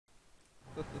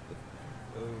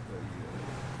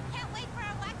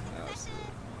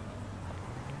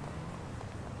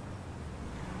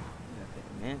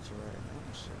picture right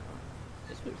now. Shit.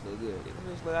 This bitch look good. This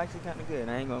bitch look actually kind of good.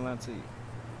 I ain't gonna lie to you.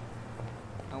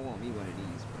 I want me one of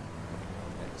these, bro.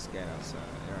 Got the scat outside.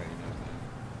 You already know that.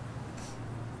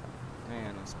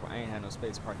 I ain't had no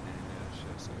space parking in there.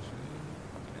 Shit, so shit.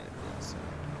 Fucking at the outside.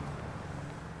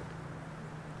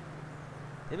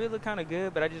 It would look kind of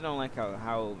good, but I just don't like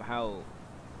how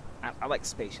I like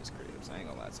spacious cribs. I ain't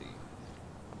gonna lie to you.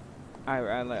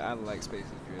 I like spacious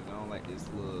cribs. I don't like these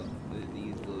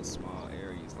little small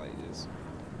areas like this.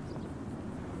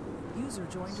 User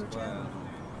joined your channel.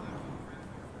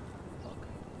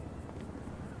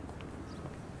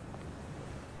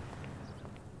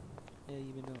 Yeah,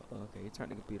 even though okay, you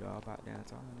turned the computer all about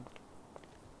downtown.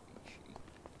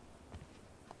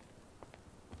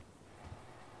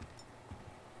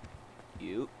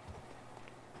 You.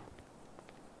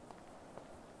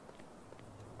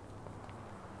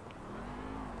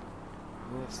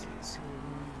 Let's see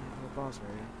the boss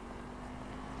right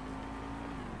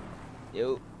here.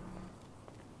 Yo.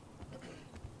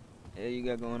 Hey, you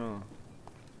got going on?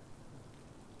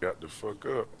 Got the fuck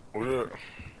up. What up?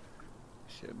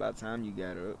 Shit, about time you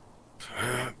got up.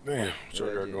 Damn, what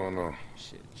I got going on?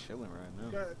 Shit, chilling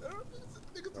right now.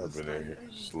 I've been in here.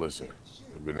 Just listen.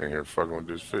 I've been in here fucking with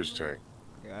this fish tank.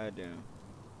 Goddamn.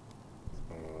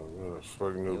 What a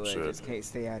fucking noob I shit. just can't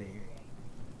stay out of here.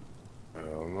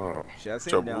 Hell no. Shit, I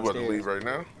seen So, him we downstairs. about to leave right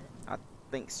now? I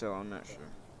think so, I'm not sure.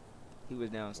 He was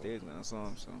downstairs when I saw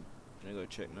him, so I'm gonna go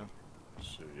check now.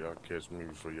 Shit, y'all catch me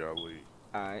before y'all leave.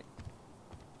 Alright.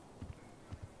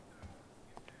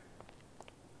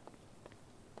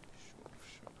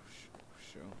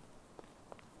 Sure.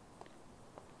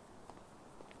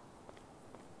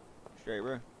 Straight,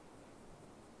 bro.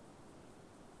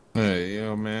 Hey,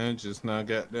 yo, man, just not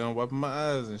got down wiping my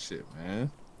eyes and shit, man.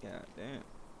 God damn.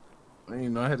 You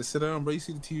know, I had to sit down, bro. You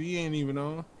see the TV ain't even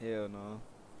on. Hell no.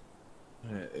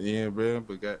 Yeah, bro, but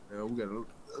we got a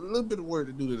little bit of work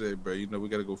to do today, bro. You know, we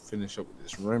gotta go finish up with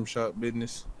this rim shop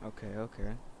business. Okay.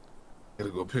 Gotta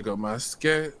go pick up my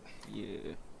scat. Yeah.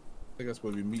 I think I'm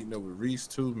supposed to be meeting up with Reese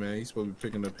too, man. He's supposed to be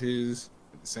picking up his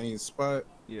at the same spot.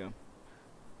 Yeah.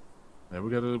 Man,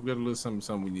 we got a little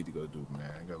something we need to go do,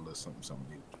 man. I got a little something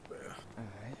we need to do, man.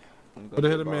 Alright. What the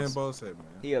hell the man boss at, man?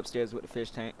 He upstairs with the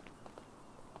fish tank.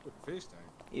 With the fish tank?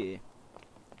 Yeah.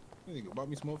 You nigga bought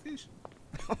me some more fish.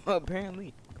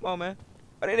 Apparently. Come on, man.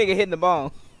 Oh, that nigga hitting the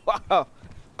ball. Wow.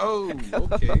 Oh,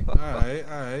 okay.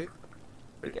 Alright.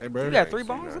 Hey, bro. You got 3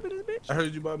 balls up in this bitch? I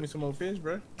heard you bought me some more fish,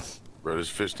 bro. Bro, this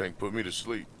fish tank put me to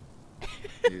sleep.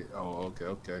 Yeah. Oh,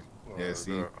 okay. Yeah,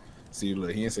 see,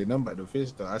 look, he didn't say nothing about the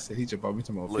fish, though. I said he just bought me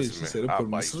some more fish. He said it put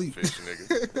me to sleep. Fish,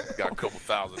 nigga. Got a couple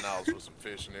 $1,000 for some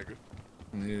fish, nigga.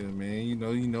 Yeah, man. You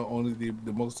know, only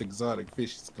the most exotic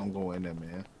fish is gonna go in there,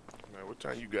 man. Man, what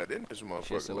time you got in this motherfucker?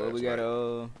 Shit, so we got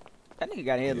that nigga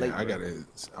got here late. I got it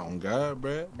on God,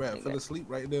 bro. I fell asleep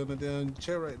right there on the damn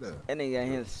chair right there. That nigga got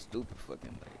here stupid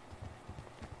fucking late.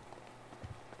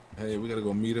 Hey, we gotta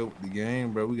go meet up with the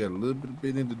game, bro. We got a little bit of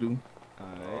bidding to do.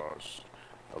 Alright.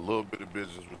 A little bit of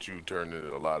business with you turned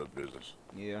into a lot of business.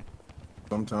 Yeah.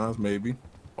 Sometimes maybe.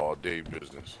 All day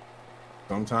business.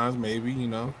 Sometimes maybe, you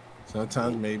know.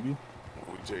 Sometimes maybe.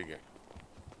 What we taking?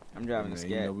 I'm driving the Scat.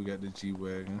 You know we got the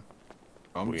G-Wagon.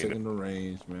 I'm taking the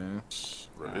range, man.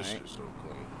 Bro, this shit's so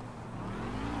clean.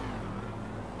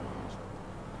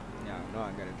 Y'all know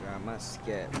I gotta drive my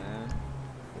Scat, man.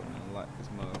 Unlock this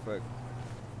motherfucker.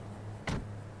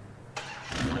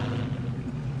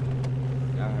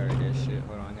 I heard that shit.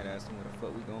 Hold on, I gotta ask them where the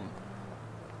fuck we going.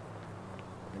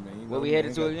 Hey, man, Where we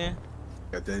headed to again?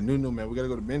 Got that new man. We gotta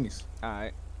go to Benny's.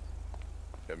 Alright.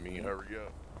 That mean hurry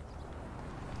up.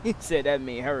 He said that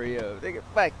mean hurry up. Nigga,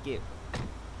 fuck it.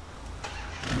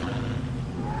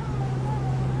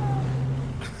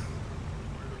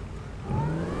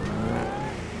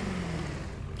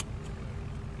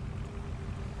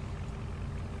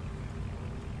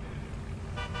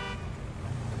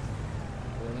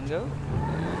 Go.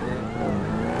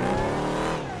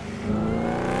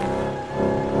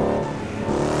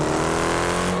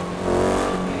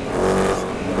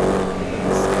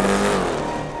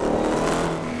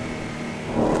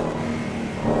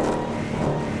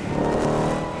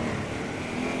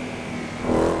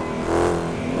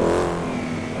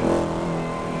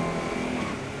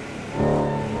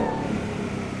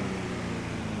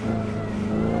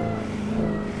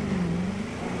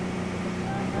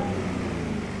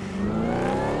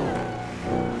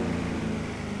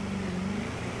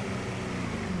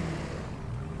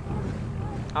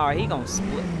 Oh, he gonna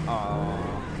split.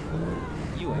 Oh,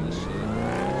 you ain't shit.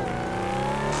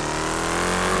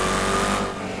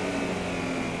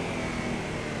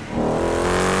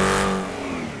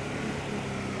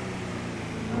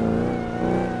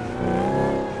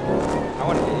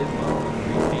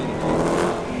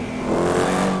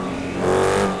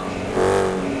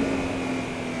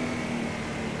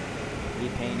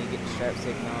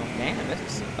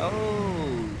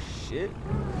 Oh shit.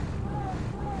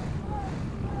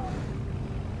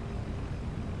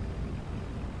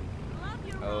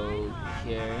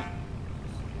 Okay.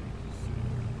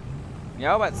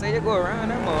 Yeah, I was about to say you go around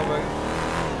that motherfucker.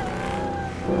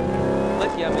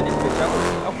 Lucky I'm in this bitch.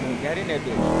 I would've got in that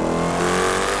bitch.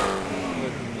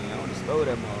 Look at me. I would've stole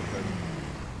that motherfucker.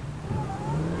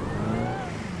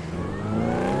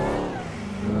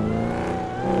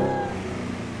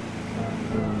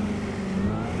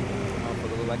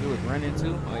 Motherfucker looked like it was running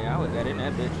too. Oh yeah, I would've got in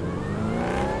that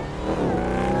bitch.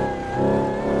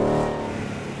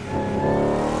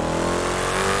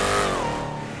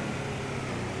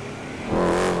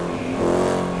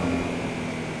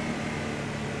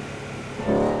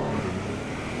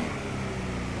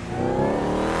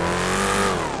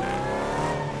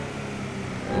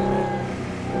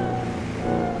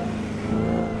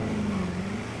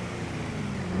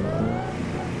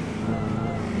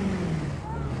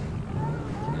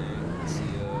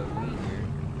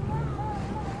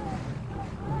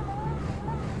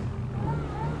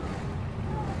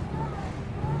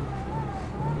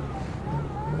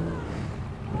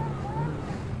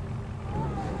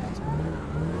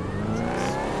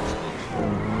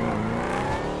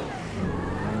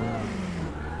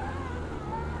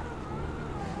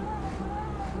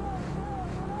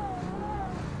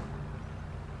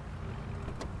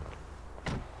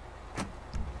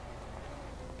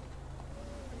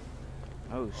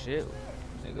 Oh shit.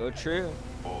 There go Trill.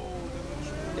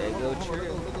 There go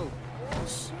Trill.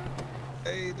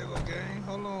 Hey, there go gang.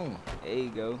 Hold on. There you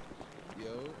go. Yo.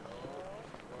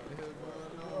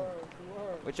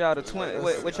 What y'all the twin?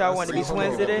 What y'all want to be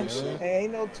twins today? Hey,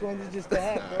 ain't no twins, it's just the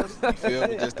hat, bro. You feel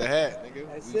me? Just the hat, nigga.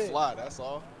 That's We it. fly, that's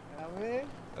all. I mean,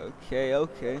 Okay,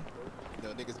 okay. You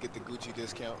know, niggas get the Gucci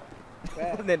discount.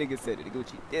 fact. That nigga said it. The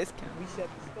Gucci discount. We shut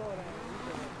the store down.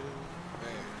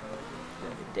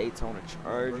 Man, The Daytona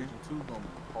Charger. version 2 gonna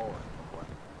be hard.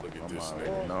 Look at this We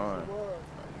nigga. shut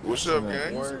What's up,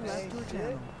 gang? Word. the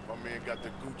store. My man got the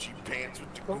Gucci pants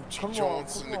with the Come Gucci on,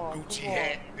 joints come and the on, Gucci come on.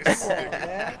 hat. This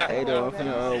nigga. Hey though, I'm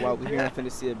finna while we here, I'm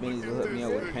finna see if Benny's will hook me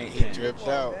up with a paint He can. dripped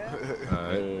out.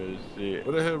 Alright. Shit.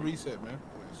 What the hell reset, man?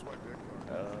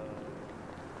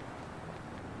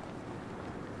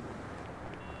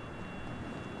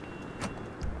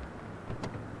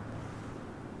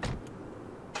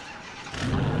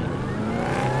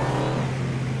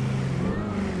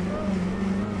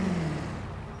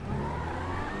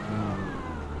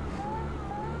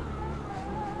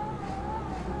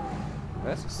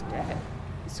 That's a scat.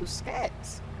 It's two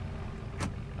scats.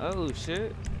 Oh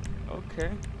shit.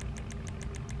 Okay.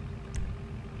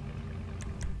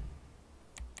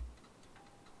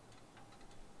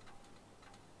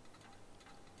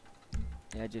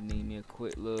 Yeah, I just need me a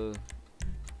quick little.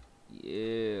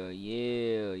 Yeah.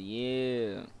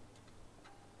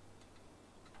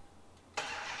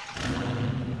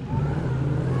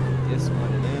 This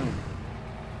one of them.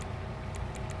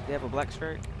 They have a black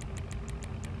stripe?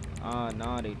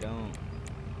 No, they don't.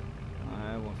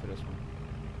 I have one for this one.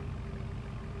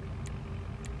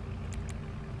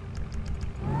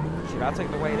 Should I take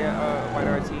the white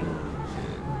RT?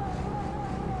 Shit.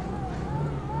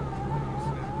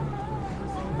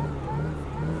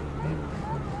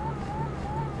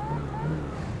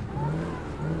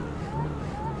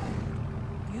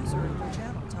 User in your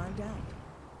channel timed out.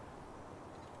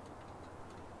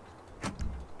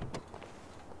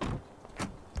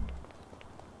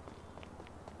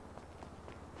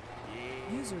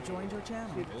 User joined your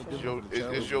channel.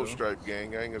 It's your stripe,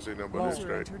 gang. I ain't gonna say nothing about this User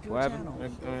stripe. entered your What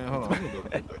happened? channel. Hold on.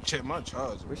 I'm gonna check my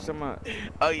charge. Which some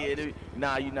Oh yeah, dude.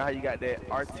 Nah, you know how you got that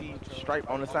RT stripe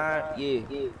on the side? yeah.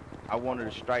 I wanted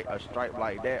a stripe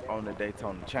like that on the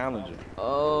Daytona Challenger.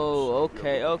 Oh,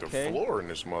 okay, The okay. floor in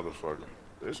this motherfucker.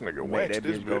 This nigga Make waxed that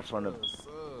this bitch go bitch. from the.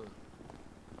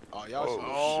 Oh, y'all should.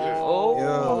 Oh,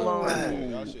 Oh, Hold on.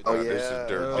 Y'all should. Oh, Nah, this is yeah.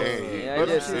 dirt. Dang, Yeah, I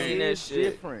just he- seen that It's shit.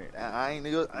 different. I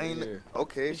ain't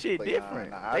okay. This shit but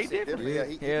different. I They see different. Yeah,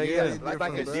 Hell yeah. it's Like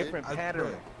a bro. different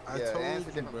pattern. I Yeah, told and it's a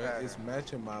you, different bro. pattern. It's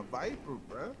matching my Viper,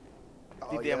 bro. Oh,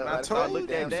 See, when I that's start right. looking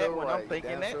at Damn that sure one, I'm right.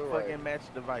 thinking Damn that sure fucking right.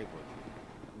 matched the Viper.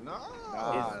 No.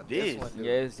 Nah, It's this. one do.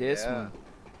 Yes, this Yeah. one.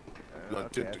 You gonna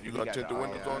tint the- you gonna tint the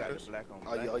windows on this?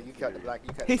 Oh, you got the black.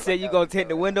 You got He the said black you out. gonna tint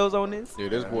the windows on this? Yeah,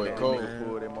 this boy Man, cold. man,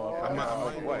 pull them off.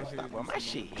 I'm Well, my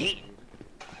shit hit.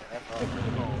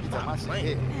 You got my shit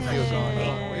hit. Still going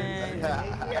on.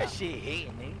 That shit hit,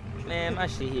 nigga. Man, my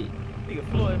shit hit.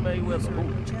 Nigga Floyd User Mayweather.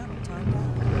 in your channel timed out.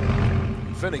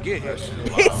 Finna get hit.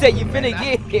 He said you finna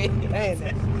get hit. Man,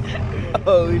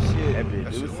 Oh That shit. bitch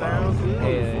That do shit sound good.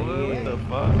 Hell What yeah. the fuck?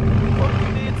 What the fuck you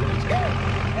did to the chat?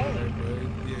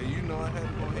 Yeah, you know I had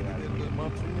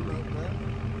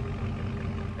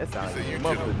That You sounds said you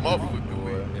like just a muffled the boy.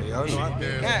 way. Yeah, y'all know I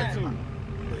been. Got to. Yeah,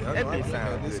 y'all That know I bitch been had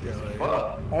sound this good guy as right here.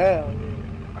 fuck. Hell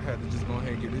I had to just go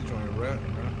ahead and get this joint rap,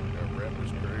 man. That rap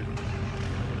is crazy.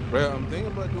 Bro, I'm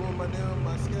thinking about doing my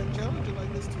Scat Challenger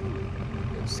like this too.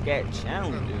 The Scat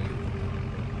Challenger. I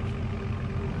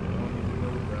don't even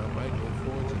know, bro. I might go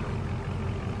forward tonight.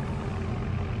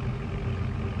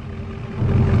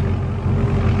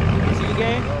 Is you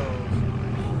game?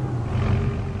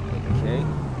 Okay.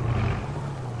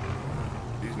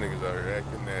 These niggas out here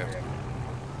acting nasty.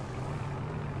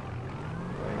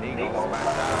 Niggas on my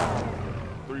side,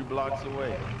 3 blocks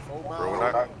away.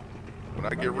 Bro, when I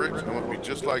get rich, I'm gonna be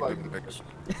just like them niggas.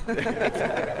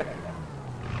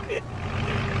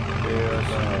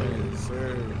 Yes,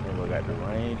 sir. We got the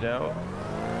range out.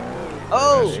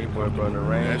 Oh! Hey, boy, brought the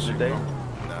range shit today.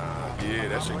 Nah, yeah,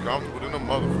 that shit comfortable than a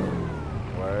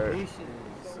motherfucker. Word. Range?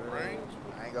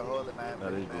 I ain't gonna hold it, man. No,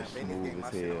 they just smooth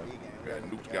as hell. Man,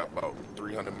 Nuke's got about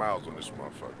 300 miles on this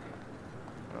motherfucker.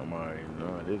 I'm already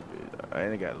knowing this bitch. I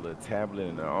ain't got a little tablet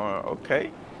in the arm.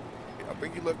 Okay. Yeah, I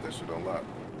think he left that shit on lock.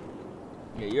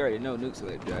 Yeah, you already know Nuke's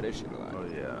let drive this shit a lot. Oh,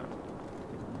 yeah.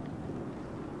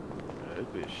 This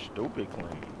bitch stupid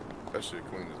clean. That shit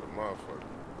clean as a motherfucker.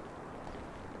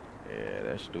 Yeah,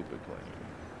 that's stupid clean.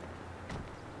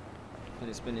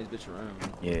 Finna spin this bitch around,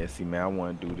 man. Yeah, see, man, I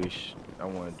want to do this. I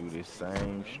want to do this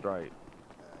same stripe.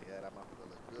 Yeah, that motherfucker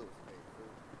look good.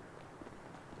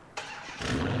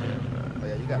 Oh,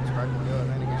 yeah, you got the stripe on yours,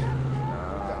 ain't it? You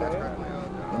got that stripe on yours.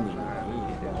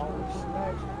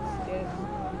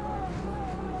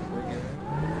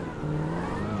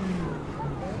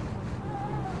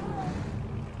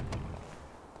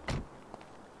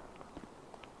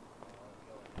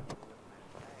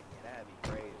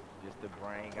 Just to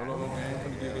bring Hold on, man. I'm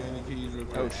gonna give you any keys real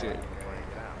quick. Oh, shit.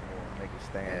 Make it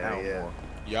stand out more.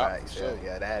 Right, sure.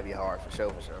 Yeah, that'd be hard for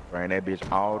sure, Bring that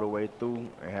bitch all the way through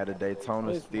and had the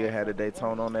Daytona, still had the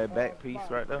Daytona on that back piece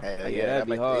right there. Hell Yeah, that'd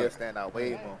be make hard. the stand out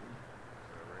way more.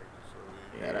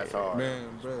 Yeah, that's hard.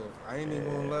 Man, bro, I ain't even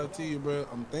gonna lie to you, bro.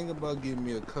 I'm thinking about getting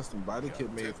me a custom body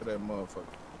kit made for that motherfucker.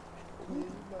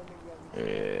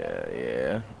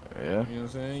 Yeah. You know what I'm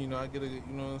saying? You know, I get a, you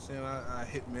know what I'm saying? I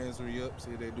hit Mansory up,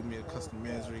 say they do me a custom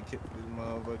Mansory kit for this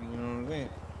motherfucker, you know what I'm saying?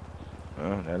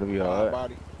 That'll be Wide hard.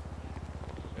 body.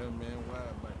 Yeah, man,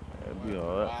 wide body. That'll be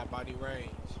hard. Wide body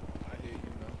range. I hear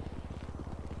you, man.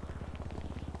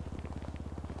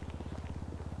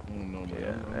 I don't know, man.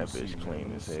 Yeah, I'm that see, bitch man. clean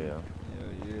I'm as see. hell.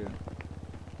 Hell yeah.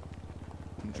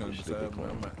 I'm trying to bitch stupid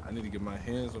decide, man. I need to get my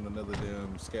hands on another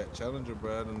damn Scat Challenger,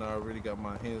 bro. And I already got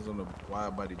my hands on the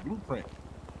wide body blueprint.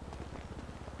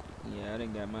 Yeah, I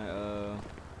done got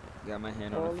my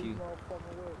hand on a few.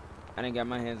 I done got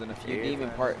my hands on a few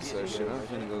demon parts, so shit. I'm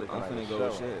finna go shit. You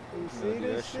I'm see finna do that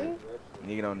this shit. shit?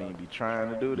 Nigga don't even be trying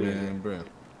to do this. Man, bro.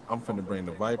 I'm finna bring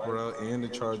the Viper out and the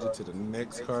Charger to the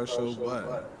next car show,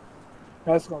 boy.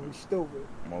 That's gonna be stupid.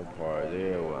 More parts,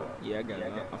 yeah, well. Yeah, I got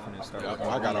it. I'm finna start.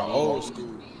 I got an old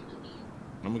school.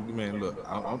 Man, look,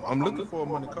 I'm looking for a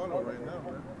Monte Carlo right now,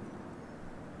 man.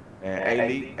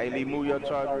 And A-Lee, move your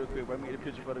charger real quick. Let me get a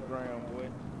picture for the ground, boy.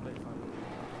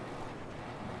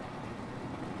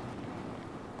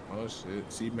 Oh shit!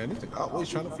 See, man, these niggas always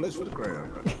trying to flex for the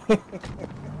ground, bro.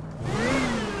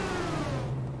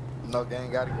 No gang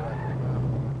gotta get out there.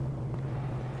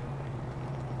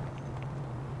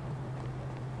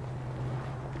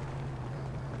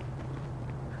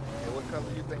 Hey, what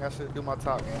color you think I should do my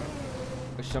top, man?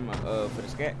 What's your for the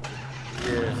Scat?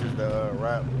 Yeah, this is the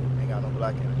wrap. Ain't got no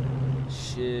black in it.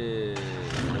 Shit.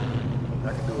 I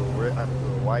can do a red. I can do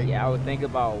a white. Yeah, I would think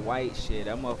about white shit.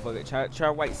 That motherfucker. Try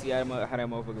white. See how that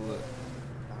motherfucker look.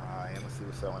 I'm gonna see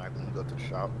what's up when I go to the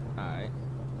shop. All right.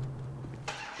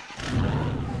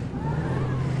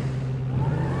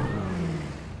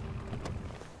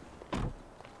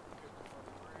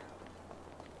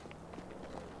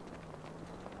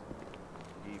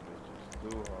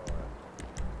 Too hard.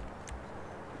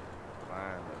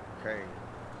 Fine, okay.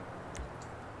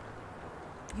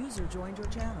 User joined your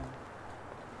channel.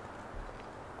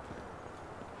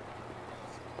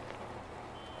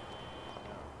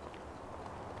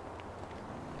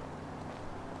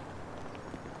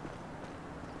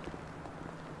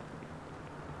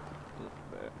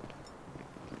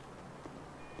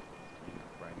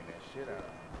 Bringing that shit out.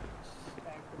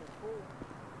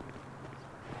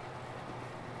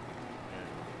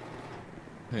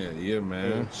 Hell yeah,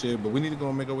 man. Shit, but we need to go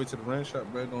and make our way to the ranch shop,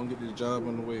 bro. Go and get this job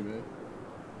on the way, man.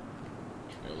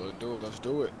 Yeah, let's do it. Let's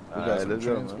do it. We got some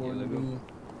transport to do.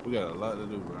 We got a lot to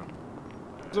do, bro.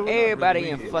 So Everybody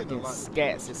really in fucking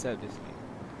Scats except this man.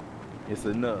 It's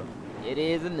enough. It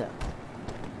is enough.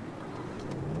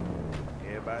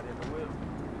 Everybody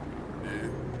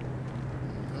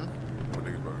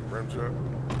rim shot.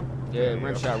 Yeah,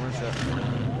 rim shot, rim shot.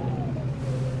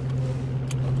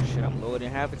 Oh shit, I'm lower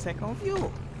than half a tank on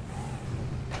fuel.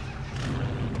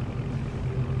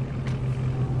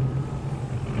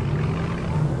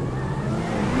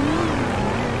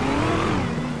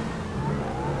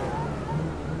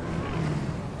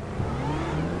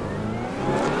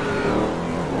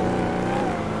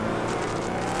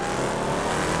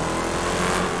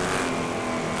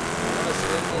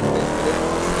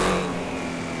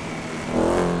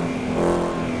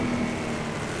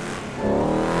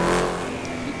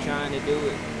 Trying to do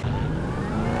it.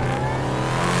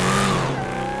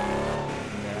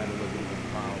 Yeah, a little bit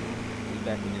of power. We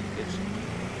back in this bitch.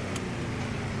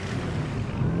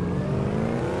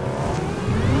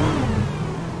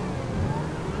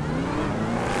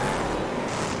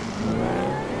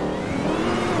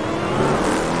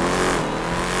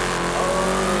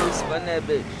 Oh, spun that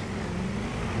bitch.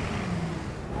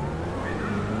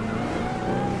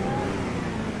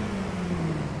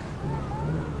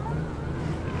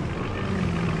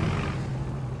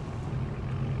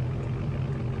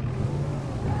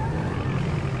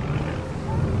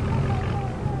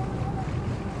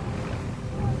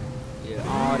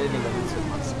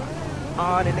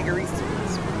 Oh, that nigga reached to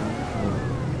this.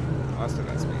 Oh, I still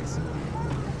got space.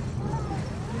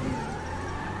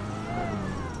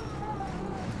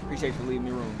 Appreciate you for leaving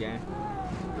me room, gang.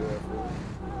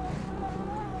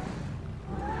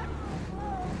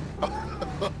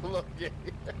 Look, yeah.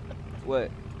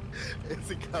 What? It's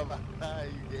a come out high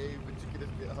you gave, but you could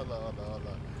have been. Hold on.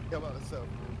 Come on, yourself,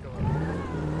 come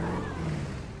on.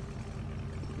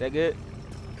 That good?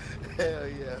 Hell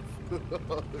yeah.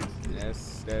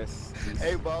 That's.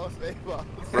 Hey boss.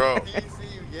 Bro, You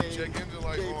see you, gang. check engine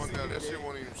light on now. That shit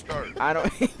won't even start. I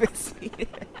don't even see it.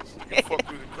 You fuck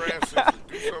through the crash system.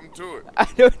 Do something to it. I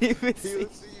don't even see He'll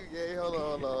it. see you, gang. Hold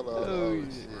on. Oh, Bro,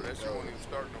 that shit won't even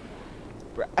start no more.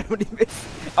 Bro, I don't even.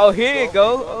 Oh, here it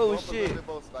go. Oh Go shit. up a little bit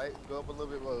more, Spike. Go up a little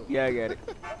bit more. Yeah, I got it.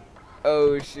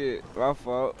 Oh shit. My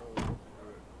fault.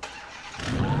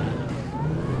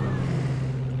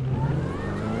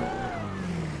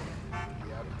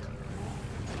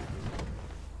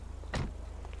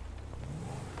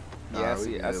 Yeah, I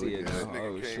see it. I see it now.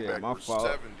 Oh shit, my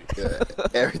fault. 70. Yeah,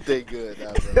 everything good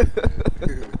now, bro.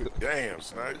 Damn,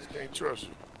 son, I just can't trust you.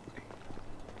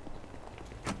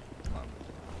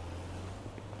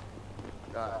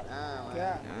 God damn,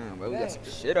 Yeah. Damn, bro, we got some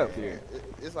shit up here.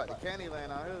 It's like the candy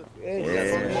land out here. Yeah.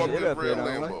 Yeah. Fuck Shit this up here, red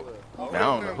though. Lambo. I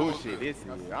don't know who shit this is. I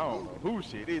don't know who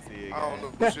shit this is. I don't know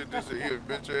who shit this is. He a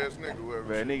bitch ass nigga, whoever.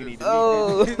 Bro, shit nigga this need to is.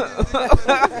 Oh.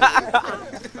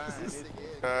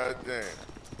 God damn.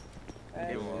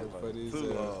 It was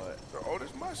too hard. Oh,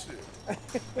 this my shit.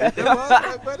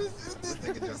 But this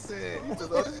nigga just said. You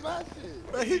just, oh, this is my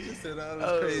shit. But he just said all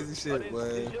this crazy shit,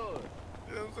 boy.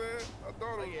 You know what I'm saying? I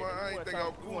thought it was fine. I ain't think I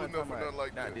was cool enough for nothing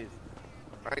like that. I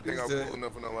ain't think I was cool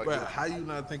enough for nothing like But that. how you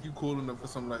not think you cool enough for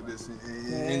something like this?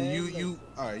 And you,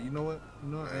 all right, you know what? I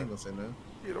ain't gonna say nothing.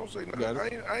 Yeah, don't say Got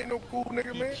nothing. I ain't no cool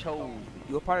nigga, man.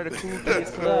 You a part of the cool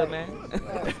kids club, man.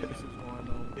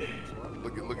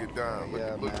 Look at Don.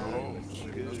 Look at oh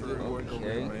shit.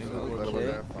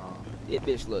 Okay. This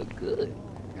bitch look good.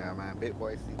 Yeah, man, big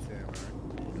boy C10,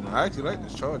 man. No, I actually like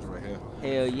this charger right here.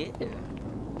 Hell yeah.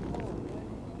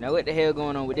 Now what the hell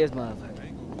going on with this motherfucker?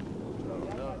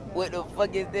 What the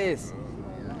fuck is this?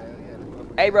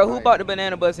 Hey, bro, who bought the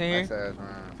banana bus in here? Nice ass,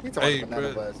 man. He talking Hey,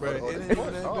 banana bro, bus. it ain't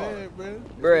even that bad, bro.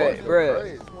 Bruh.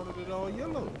 It's wanted it all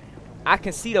yellow. I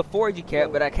can see the 4G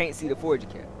cap, but I can't see the 4G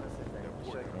cap.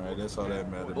 Alright, that's all that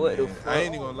matters. What the man. fuck? I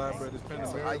ain't even gonna lie, bro. This How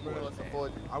Panamera, you bro. gonna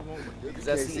support you? I want one. Cause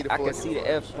I can see the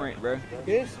F print, bro.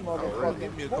 This Give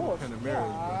motherfucking me a couple force. Panameras, bro.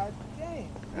 God damn.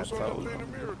 What's on the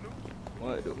mirror, dude?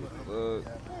 What the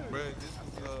fuck? Bro, this is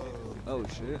Oh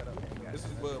shit. this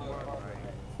is Bud Martin, right?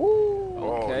 Woo.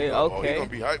 Oh, Okay, he okay. gonna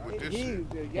be hyped with this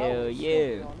shit. Hell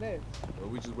yeah. But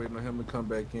we just waiting on him to come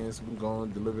back in, so we can go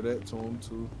and deliver that to him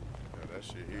too. Yeah, that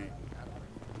shit heat.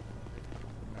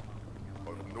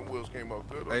 Oh, them new wheels came out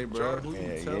good. Hey, bro, who Yeah, you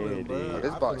yeah, telling, it bro? did. I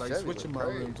This feel box like Chevy switching my look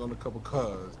crazy. rims on a couple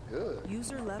cars. Good.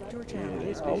 User left your channel.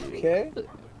 Okay.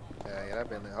 Yeah, that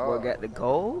been Boy hard. got the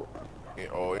gold.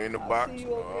 Oh, in the box.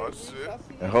 Oh shit.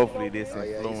 And hopefully this Oh,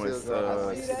 yeah, you influence still got-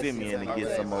 I see that Simeon shit. to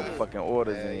get some more fucking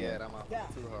orders Yeah, in. that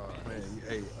motherfucker too hard. Man,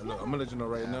 hey, look, I'm gonna let you know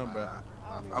right now, bro.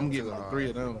 I'm getting like 3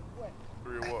 of them.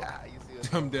 Three or what? You see us?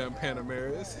 Them damn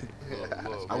Panameras.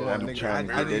 I want I'm nigga. trying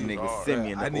to I get that need- nigga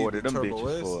Simeon I to need order the them Turbo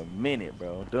bitches S. for a minute,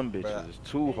 bro. Them bitches Bruh. is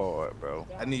too hard, bro.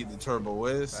 I need the Turbo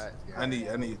S. Facts, yeah. I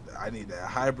need that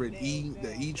hybrid E,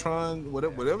 the E-tron,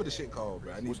 whatever the shit called,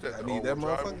 bro. I need What's that? that Oh,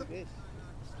 motherfucker.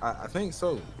 I think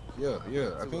so. Yeah,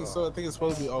 I think so. I think it's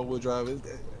supposed to be all-wheel drive.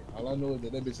 All I know is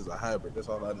that bitch is a hybrid. That's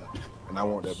all I know. And I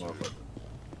want that motherfucker.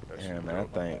 Yeah, man, I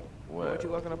think What you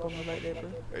walking up on me like that,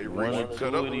 bro? Hey, one or Reese, two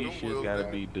cut up of with these them shits wheels, gotta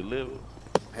man. be delivered.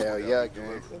 Hell yeah,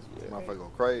 gang. Motherfucker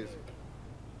go crazy.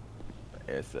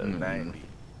 It's a 90.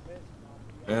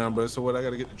 Damn, bro. So what? I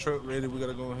gotta get the truck ready. We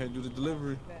gotta go ahead and do the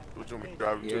delivery. What you want me to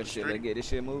drive you to Yeah, the shit, let's street? get this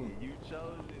shit moving. You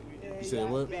chose it. You said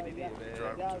what? Drive you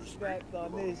Y'all to the street. stacked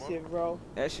on this shit, bro.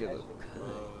 That shit look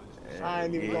I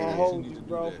ain't even Yeah, gonna you hold need you, to do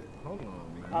bro. that. Hold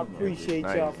on, man. I appreciate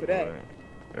y'all for that.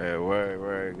 Yeah,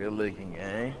 word. Good looking,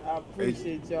 gang. I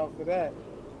appreciate y'all for that.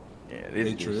 Yeah, Hey,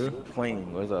 this Trill. is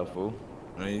clean. What's up, fool?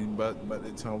 Man, about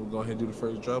that time we go ahead and do the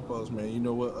first drop-offs, man. You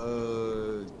know what?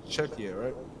 Chucky at,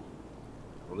 right?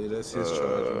 I believe that's his charge. We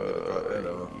gotta drop that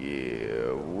off.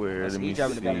 Yeah, where? That's Let me he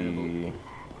driving the back of the see.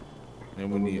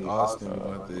 And we need Austin. We're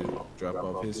gonna have to drop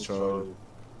off his charge.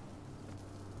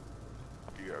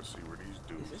 You gotta see where these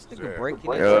dudes this is nigga at.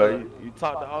 breaking it. You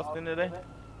talked to Austin today?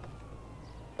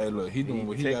 Hey, look, he doing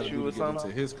what he text gotta you do or to get into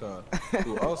something? his car.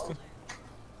 Who, Austin?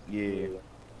 Yeah.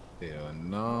 Hell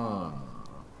no.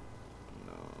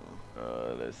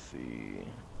 Let's see.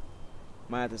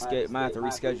 Might have to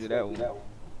reschedule that one.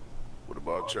 What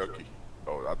about Chucky?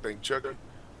 Oh, I think Chucky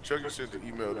sent the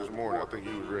email this morning. I think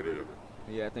he was ready to.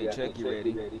 Yeah, I think Chucky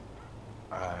ready.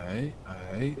 Alright.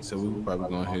 So we probably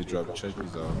going ahead and drop the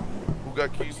Chuckies off. Who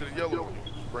got keys to the yellow one?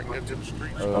 Bring that to the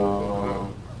streets.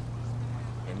 And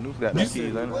Nuke got the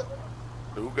keys, ain't it?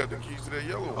 Who got the keys to that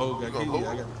yellow one? Oh, Who got gonna keys. load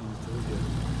I it? got the keys too. Yeah.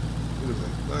 Look at that.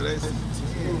 Oh, that's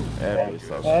smooth. That bitch so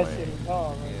That sweet. shit is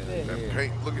hard right there. That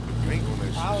paint, look at the paint on that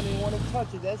shit. I don't even want to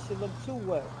touch it. That shit look too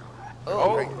wet.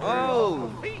 Oh,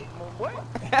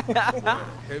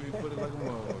 Heavy footed like a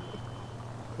motherfucker.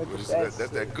 Look What at is that that?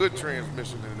 That's that good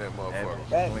transmission in that motherfucker.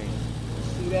 That, you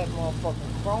see that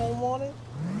motherfucking chrome on it?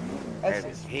 That That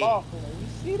shit's is heat. sparkling. You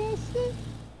see that shit?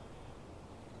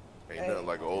 Ain't nothing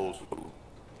like an old school.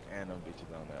 And them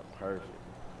bitches on that perfect.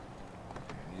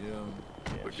 Yeah.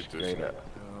 Look at this Straight shit. up.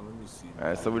 Let me see.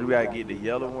 Alright, so we gotta get the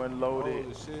yellow one loaded.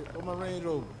 Oh shit. Where my Range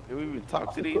Rover? Did we even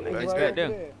talk to these It's niggas? right back there.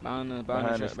 there.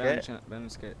 Behind the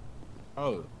scat.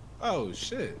 Oh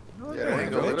shit. Yeah, they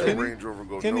ain't gonna let that Range Rover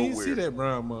go Can he nowhere. see that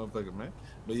brown motherfucker, man?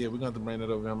 But yeah, we're gonna have to bring that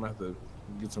over. I'm gonna have to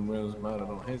get some rims mounted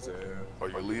on his ass. Are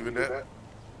you leaving that?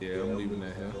 Yeah, I'm leaving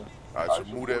that here. I should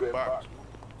move that box.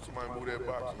 Somebody move that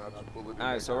box and I'll just pull it in.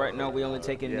 All right, so right now we only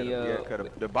taking Yeah, cause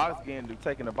the box getting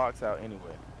taking the box out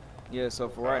anyway. yeah. So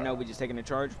for right now we just taking the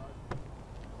charge.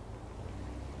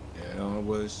 Yeah, I don't know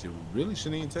what shit. We really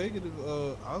shouldn't even take it.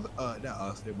 Not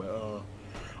Austin, but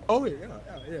oh yeah.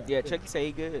 Yeah, Chucky say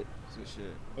he good. So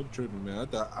shit. I'm tripping, man.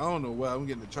 I don't know why I'm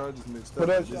getting the charges mixed What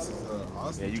up. else This is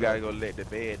Austin. Yeah, you gotta go let the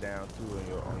bed down too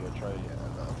on your tray.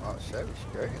 Oh, shit, it's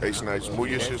great. Hey, Snipes, move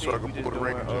your shit so I can pull the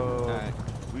Ranger. Alright.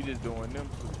 We just doing them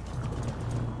two.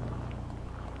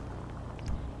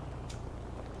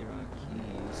 Give him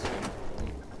the keys.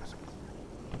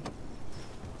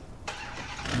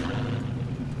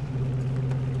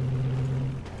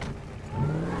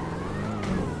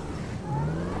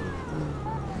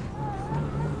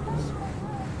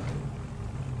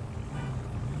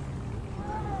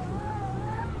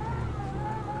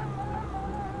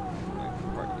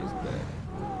 Park this back.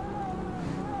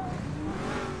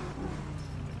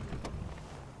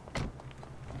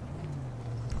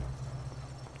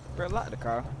 Bro, lock the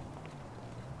car.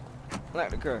 Lock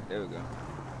the car. There we go.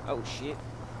 Oh shit.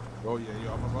 Oh yeah,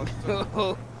 y'all my boss.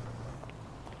 Oh,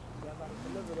 Y'all gotta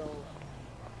deliver those.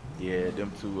 Yeah,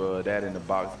 them two. That in the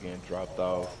box getting dropped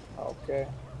off. Okay.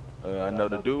 I know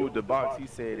the dude with the box. He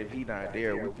said if he not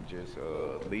there, we can just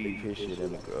leave his shit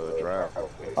in the drive.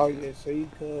 Oh yeah, so you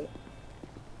could.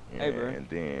 Hey, bro. And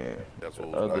then That's the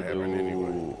what was other not happening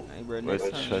anyway. dude. Hey, bro, Where's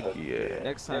next time, Chucky at?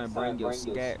 next time bring your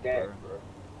scat, bro.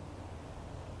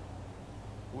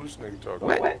 Who this nigga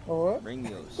talking about? What? Bring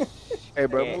your Hey,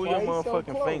 bro, scat. move Why your you so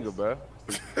motherfucking close? finger, bro.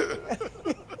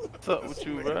 What's up with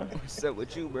you, bro? What's up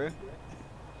with you, bro?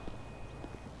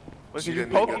 What See you that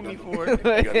nigga poking got me the- for? You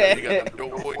got the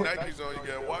dope boy Nikes on. You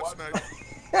gotta watch Nikes.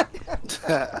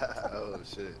 Oh,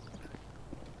 shit.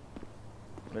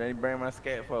 But I didn't bring my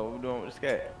scat for. What we doing with the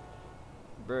scat?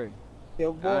 Bro.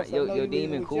 Yo, boss, I know Your you demon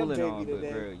leaving with cool your and all, baby but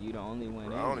today. bro, you the only one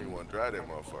Bro, I don't even want to drive that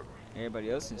motherfucker.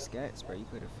 Everybody else in scats, bro. You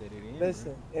could have fit it in.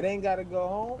 Listen, it ain't gotta go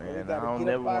home. but we Man, I gotta don't get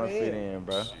never up out want of to fit here. in,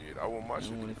 bro. Shit, I want my You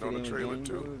shit want to to be fit on the in trailer with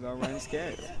too. I'll run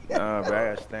scats. Nah, bro, I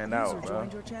gotta stand User out, bro.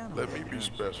 joined your channel. Let me be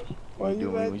special. Well, you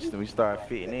ready? We start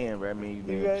fitting in, bro. I mean, you You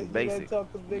been ready? too You ready to basic.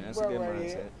 talk to Yeah, Big that's a Bro good right mindset.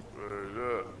 here?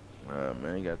 Word up.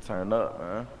 Man, you gotta turn up,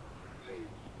 man.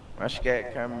 My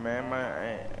scat coming,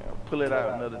 man. Pull it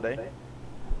out another day.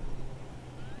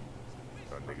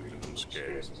 Y'all niggas in the some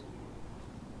scats.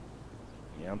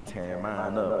 Yeah, I'm tearing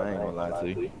mine up. I ain't gonna lie to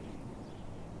you.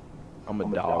 I'm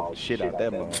a dog. Shit out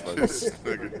that motherfucker. This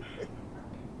nigga.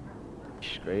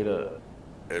 Straight up.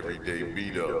 Everyday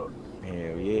beat up.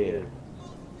 Hell yeah.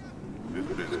 This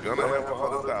bitch gonna have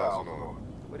 100,000 on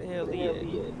it. Where the hell Lee at?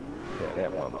 Yeah,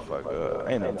 that motherfucker.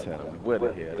 Ain't no telling me where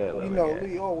the hell that You little know, guy.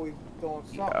 Lee always doing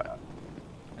something. Yeah,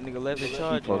 That nigga left the he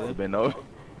charge. supposed to been over.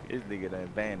 This nigga done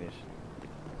vanished.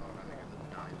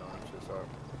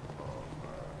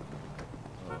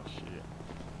 Oh shit.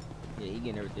 Yeah, he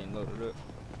getting everything loaded up.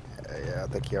 Yeah, I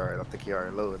think he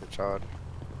already loaded the charge.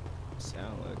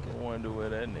 Sound like I it. wonder where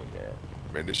that nigga at.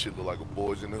 Man, this shit look like a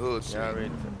Boys in the Hood scene. You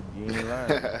already you ain't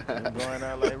lying. You ain't going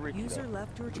out like Ricky. User Though.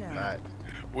 left your channel. Alright.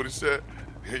 What it said?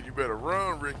 Hey, you better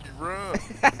run, Ricky, run. What the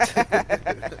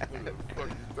fuck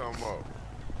you talking about?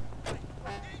 Oh, hey,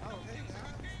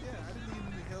 yeah, I didn't need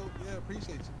any help. Yeah,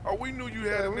 appreciate you. Oh, we knew you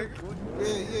had a nigga.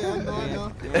 Yeah, I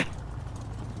know. Yeah,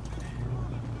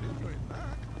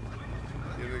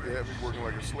 nigga had me working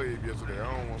like a slave yesterday. I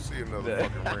don't want to see another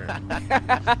fucking rant.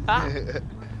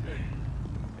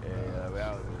 Yeah,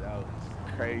 that was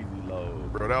crazy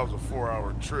load. Bro, that was a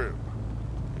 4-hour trip.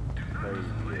 Crazy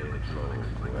ass load.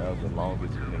 Bro. That was the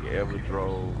longest you nigga ever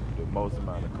drove. The most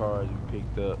amount of cars you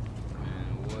picked up.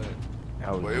 Man, what?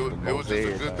 That was But it was just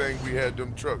a good thing we had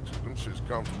them trucks. Them shit's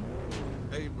comfortable.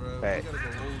 Hey, bro, Fact. we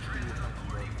gotta go old school or something,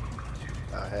 bro.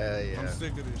 Oh, hell yeah. I'm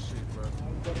sick of this shit, bro.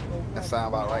 That sound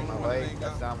about right, my boy.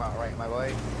 That sound about right, my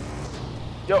boy.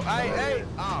 Yo, hey,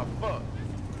 ah, fuck.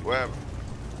 What happened?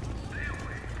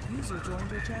 User joined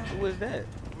your channel. Who was that?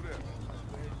 Who that?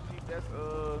 That's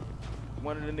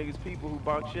one of the niggas people who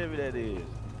bought Chevy that is.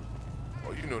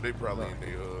 Oh, you know they probably in the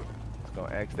Just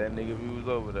gonna ask that nigga if he was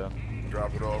over there.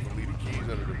 drop it off and leave the keys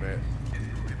under the mat.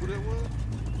 Who that was?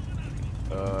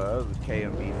 That was a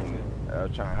KMB nigga. I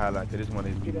was trying to highlight that this one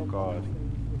of his people cars. Them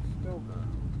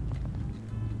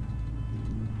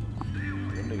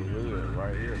niggas really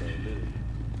right here though, literally.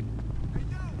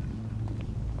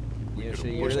 Yeah, could've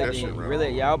shit, you pushed that shit really,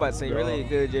 around. y'all about to say, really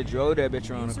good. Just drove that bitch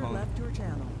around the User corner. left your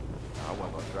channel. I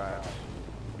wasn't gonna drive.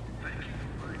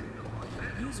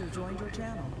 User joined your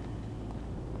channel.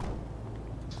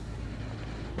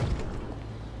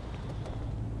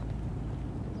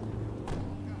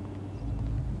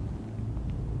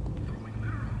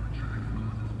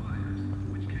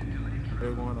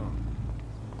 What's going on?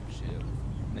 Shit.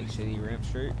 Make sure he ramp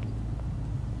straight.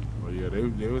 Oh yeah,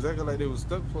 they was acting like they was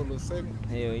stuck for a little second.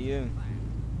 Hell yeah.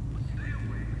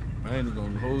 I ain't even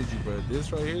gonna hold you, bro.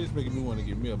 This right here is making me want to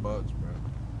give me a box, bro.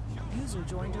 User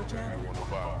joined your I channel. want to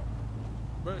buy.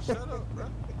 Bro, shut up, bro.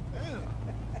 Damn.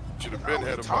 Should have been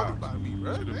had a Talk box. about me,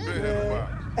 bro. Should have been had a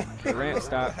box. The ramp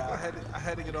stop. I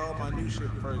had to get all my new shit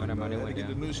first. When that Bro. I money had to went get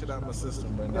the down. new shit out my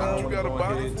system, bro. Man, Now I You wanna got a go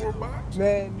box ahead for a box?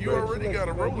 Man, You already got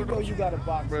a roller, You know don't you you? got a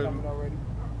box Bro. coming already.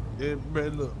 Yeah, bro,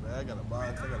 look, man, I got a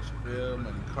box, I got a Chevelle,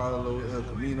 Monte Carlo, El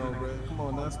Camino, bro. Come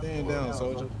on, now stand down,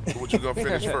 soldier. What you gonna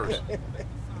finish first?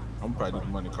 I'm probably do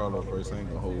Monte Carlo first. I ain't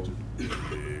gonna hold you.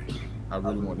 I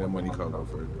really want that Monte Carlo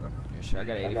first, bro. Yeah, shit, I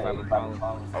got an 85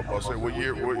 Impala. I was about to say, what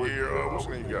year, what's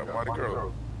the name you got? Monte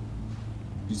Carlo.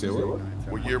 You said what?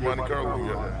 What year Monte Carlo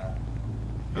you got?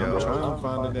 I'm trying to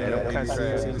find it Hey, them at 86,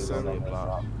 Caysages is on 87. their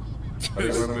block. Are they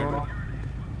running on?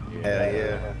 Hell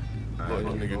yeah. Look, you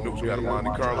nigga knew you got a Monte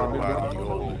Carlo body. You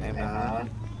hold it.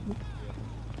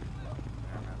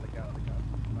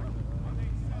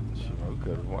 Shit, we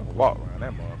could've walked around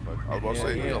that motherfucker. I was about to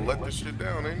say, he gonna let this shit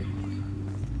down, ain't he?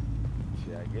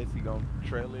 Shit, I guess he gonna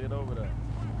trail it over there.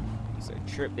 It's a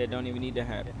trip that don't even need to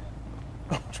happen.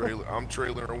 I'm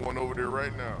trailering one over there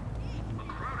right now.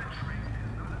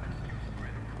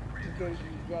 Because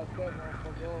you got that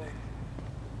motherfucker off.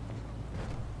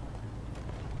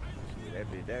 Shit, that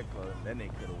bitch that close. That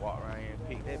nigga could've walked around here and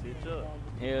picked that bitch up.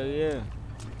 Hell yeah.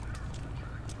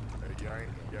 Hey, y'all ain't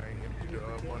empty the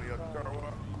money out the car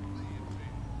wash?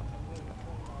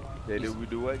 They do we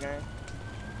do what game?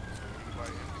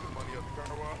 Anybody empty the money out the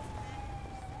car wash?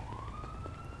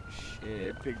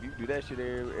 Yeah, Shit. you do that shit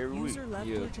every week. User left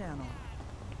Yeah. your channel.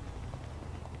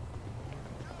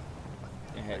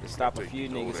 I had to stop a Take few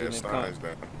these niggas old who ass been signs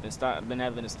come. down. Been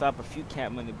having to stop a few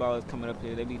cat money ballers coming up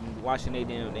here. They be washing their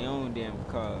own damn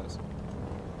cars.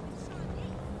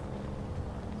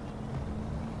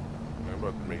 Man, I'm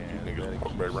about to make Man, these better niggas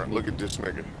come keep back around. Look at this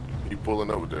nigga. He pulling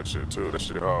up with that shit too. That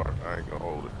shit hard. I ain't gonna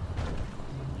hold it.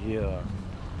 Yeah.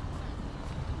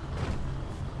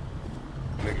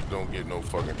 Niggas don't get no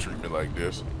fucking treatment like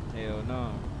this. Hell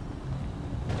no.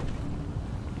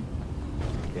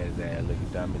 Got his ass looking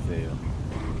dumb as hell.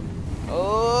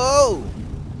 Oh!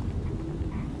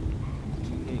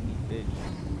 You hit me, bitch.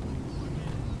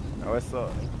 Oh, what's up?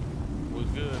 What's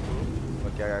good, bro?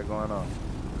 What y'all got going on?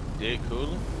 Dick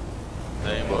cooler.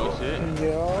 Same old shit.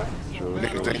 Yeah. Cool,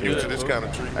 Niggas cool, ain't used to cool. this kind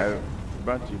of treatment. Hey,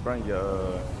 bring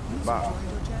your User box. joined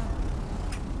your channel.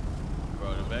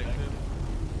 Brought it back to me.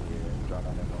 Yeah, drop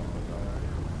that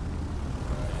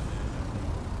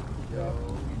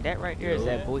motherfucker. That right there is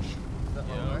that bush.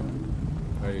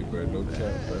 Hey, bro, no cap,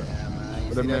 bro. Yeah, man. You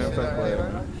What see a man that shit fuck right there,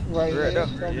 with, bro? Right Right here.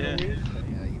 there. Yeah.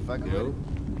 Yeah, you fucking with it?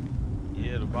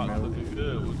 Yeah, the box looking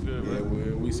good. What's good, Yeah,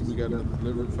 bro? we see we got another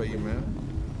delivery for you, man.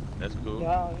 That's cool.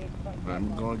 Yeah,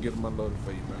 I'm gonna get them unloaded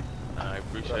for you, man. I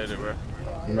appreciate it, bro.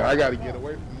 You know, I gotta get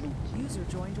away from Luke. User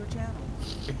joined your channel.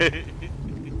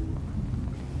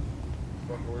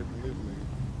 Fuck away from this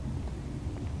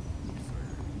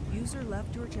nigga. User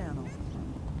left your channel.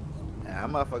 Yeah, that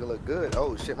motherfucker look good.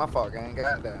 Oh shit, my fault, gang.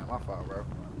 Goddamn, my fault, bro.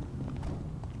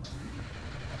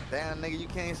 Damn, nigga, you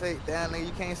can't say. Damn, nigga,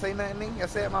 you can't say nothing, nigga. I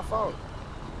said my fault.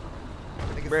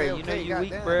 Nigga Bruh, say you know okay, you weak,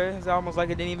 goddamn. bruh. It's almost like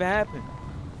it didn't even happen.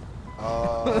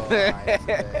 Oh, that's a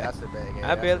bad. That's a bad game.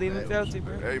 I barely even felt it,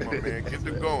 bro. Hey, my man, get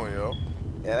the going, yo.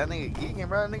 Yeah, that nigga geeking,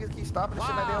 bro. Niggas keep stopping the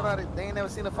shit like they don't know how to, they ain't never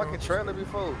seen a fucking trailer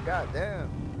before. God damn.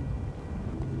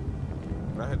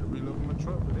 I had to reload my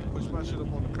truck, but they pushed my shit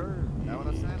up on the curb. That's what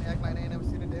I'm saying. They act like they ain't never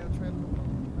seen a damn trailer before.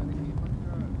 How they keep fucking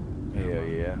driving? Hell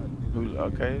yeah.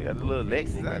 Okay, got a little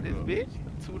Lexus out this bitch.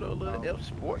 Two-door little F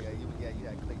Sport. Yeah, you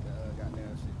had to click the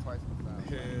goddamn shit twice on the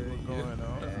side. What's going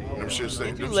on? Them shit say,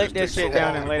 You them let shit that take shit so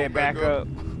down long and to let go it back up.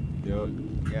 Yo,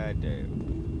 God damn.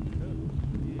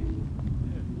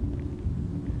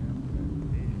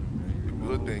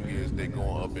 Good thing is they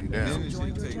going up and then down. this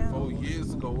shit take 4 years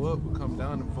to go up and come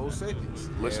down in 4 seconds.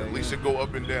 Listen, at least it go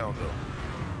up and down though.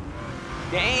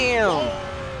 Damn.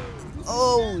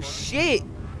 Oh shit.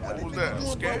 What was that? A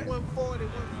Going scat? about 140,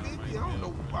 150.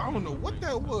 I don't know what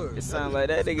that was. It sound like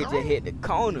that nigga just hit the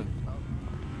corner.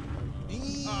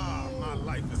 My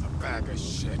life is a bag of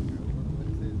shit.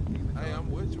 Hey, I'm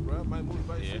with you, bro. I might move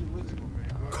by shit with you.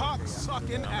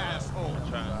 Cock-sucking asshole.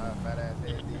 Fat ass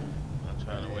head, dude. I'm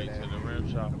trying to wait till the rim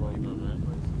shop open, man.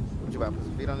 What you about to put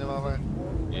some feet on them, motherfucker?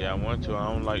 Yeah, I want to. I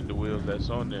don't like the wheels that's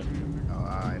on there. Oh,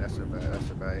 alright, that's your bad. That's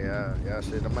your bad. Yeah,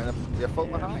 shit. Your folk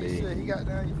behind you, shit. He got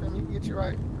down. You feel me? He can get you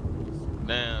right.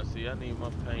 Damn, see, I need my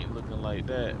paint looking like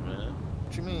that, man.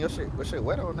 What you mean? Your shit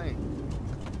wet on there?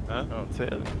 Huh? Don't tell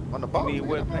it. On the box? You need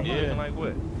what paint Yeah. looking like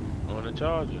what? On the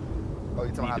charger. Oh, you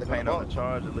You talking how need they the paint on the box?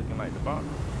 Charger looking like the box.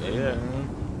 Yeah.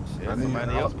 Shit, I need-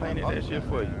 somebody else painted that shit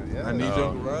for you. Yeah. I need Oh.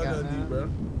 your garage ID, bro.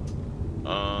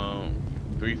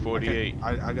 348.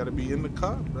 I gotta be in the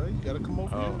car, bro. You gotta come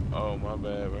over here. Oh, my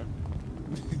bad, bro.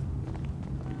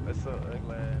 What's up,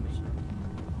 ugly ass?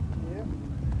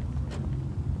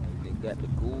 They got the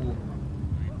ghoul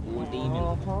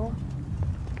demon.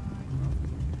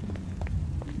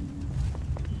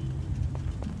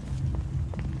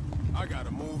 I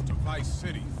gotta move to Vice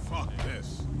City. Fuck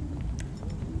this.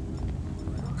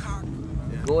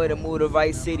 Go ahead and move to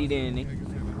Vice City then, nigga.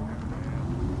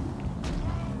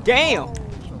 Damn.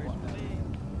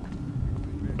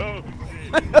 Hey,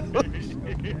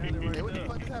 what the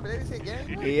fuck just happened? They just hit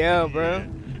gang? Yeah, bro.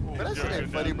 But that shit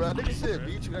ain't funny, bro. Nigga shit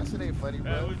beat you. That shit ain't funny,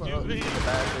 bro. What you Fuck. mean?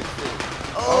 Bad bitch shit.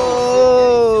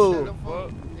 Oh. Shit,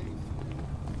 fuck.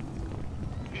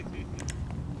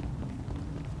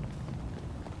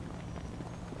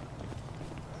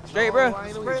 Straight, bro. I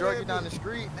ain't know he drug you down the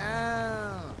street.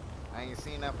 Nah. I ain't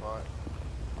seen that part.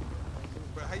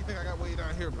 Bro, how you think I got way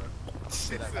down here, bro?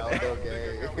 Shit, I got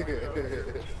okay.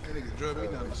 That nigga drug me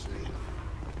down the street.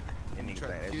 And niggas Try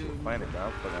think to that kill shit me. funny, but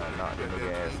I'm fucking knock that nigga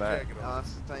ass out.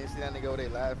 Sometimes you see that nigga over there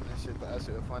laughing and shit. That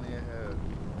shit funny as hell.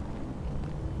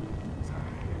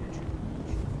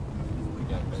 We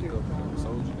got back up on the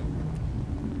soldier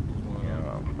nigga.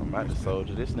 Yeah, I'm about to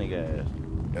soldier this nigga ass.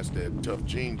 That's that tough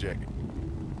jean jacket.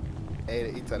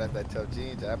 Hey, he told that tough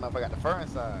jeans. That motherfucker got the fur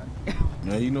inside.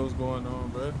 Man, you know what's going on,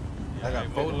 bro. I got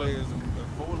 4 layers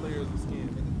of skin,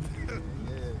 nigga.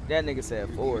 That nigga said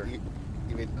 4.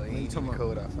 Even though he ain't talking even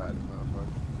about? cold outside, the motherfucker.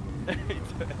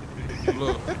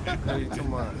 Look, hey,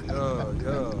 come on, yo,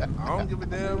 I don't give a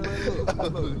damn, man.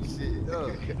 Look, Oh shit. yo.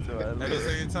 At the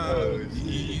same time,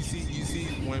 you see,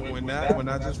 when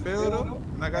I just failed up,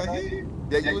 and I got hit,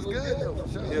 Yeah, you was good though, for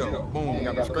sure. yo, boom, You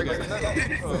got me straight as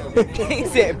a He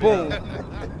said boom.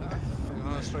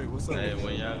 Straight. What's up? Hey,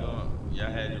 when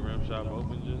y'all had the rim shop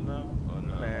open just now? Or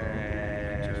no?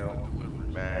 Man.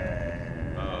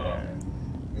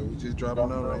 Yeah, we just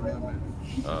dropping out right now, man.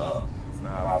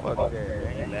 Nah, fuck that. I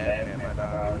ain't laughing at my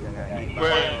dog. I got hit by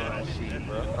that shit,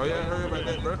 bro. Oh yeah, I heard about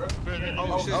that, bro.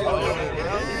 Oh shit. Oh,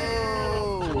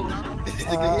 this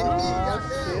nigga hit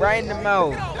me. Right in the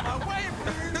mouth.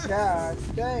 God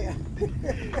damn. That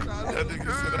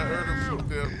nigga said I heard him from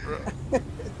there, bro.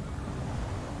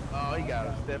 Oh, he got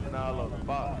him stepping all over the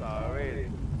box already.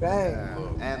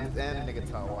 Dang. And the nigga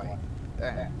tall white.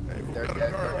 Damn. Hey, we got a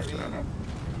car now.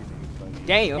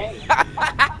 Damn.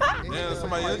 Damn,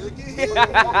 somebody else just get hit. This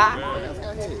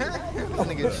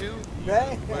nigga shoot.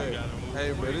 Dang.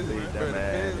 Hey, bro, this is the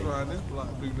feds around this block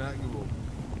do not give up.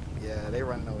 Yeah, they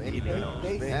running over anything.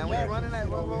 They Man, we running that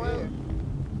over here.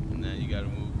 Now you gotta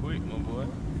move quick, my boy.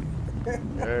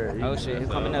 Oh shit, here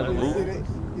come another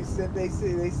one. He said they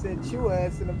sent your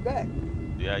ass in the back.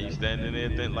 Yeah, you standing there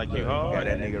think like you hard. Got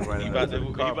that nigga running. He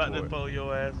about to pull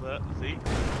your ass up. See?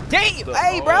 Damn! So,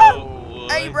 Hey, bro! oh,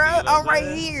 Hey, bro! I'm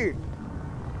right here.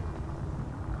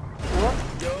 What?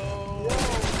 Yo!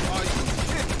 Are you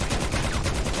shit?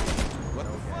 What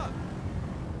the fuck?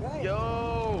 Dang. Yo!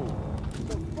 What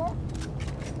the fuck?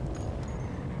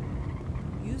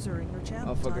 User in your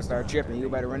channel. Motherfucker start tripping. You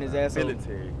about to run his ass over.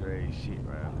 Military grade shit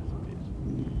around this bitch.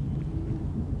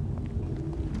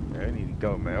 Man, we need to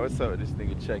go, man. What's up with this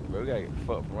nigga Chucky, bro? We gotta get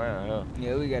fucked around, huh?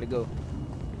 Yeah, we gotta go.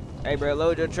 Hey, bro,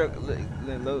 load your truck.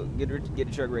 Load, get the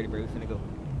truck ready, bro. We finna go.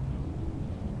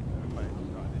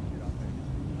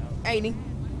 Ain't he?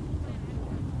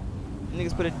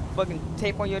 Niggas put a fucking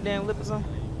tape on your damn lip or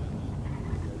something?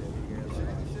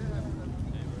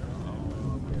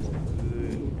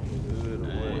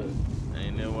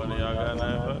 Ain't there one of y'all got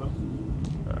nothing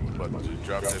I'm about to just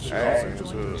drop that shit off in his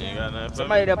hood. for? You ain't got nothing for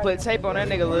Somebody me? that put tape on that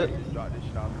nigga lip.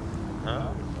 Huh?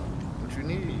 What you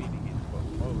need?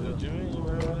 What you mean, bro?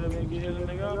 Let me get hit a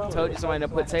nigga off. Told you somebody that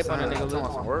put tape on that nigga lip.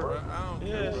 Some work. Bro, I don't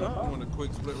Yeah, care. son. I want a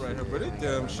quick split right here, but this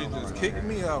damn shit just kicked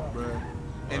me out, bro.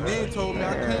 And then told me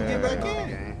I couldn't get back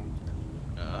in.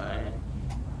 Alright.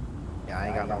 Yeah, I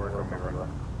ain't got no work on me, bro.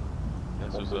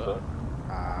 That's what's up.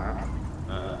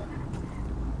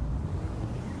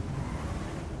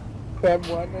 Fat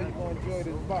boy, I know you gonna enjoy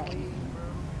this box.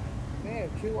 Damn,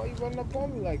 Q, why you running up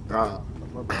on me like that?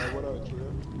 My bad, what up, Trill?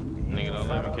 Nigga don't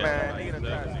let me catch Man, my nigga done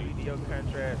tried to speed your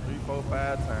contract 3, 4,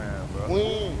 5 times, bro.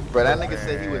 When? Bro, that nigga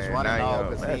said he was Man, running now off you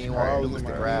because know, he didn't I want was nukes in to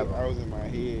my grab head. I him. was in my head.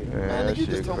 Man, that nigga, you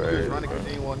just shit told me you was crazy, running because bro.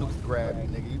 you didn't want nukes to grab you,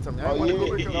 nigga. You told me I Oh, didn't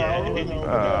want to yeah. go No, I was running over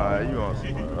there. You on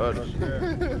some other shit.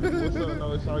 What's up, no,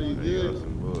 it's all you You did. on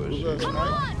some What's bullshit. up,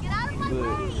 Snipe?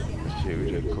 Shit, we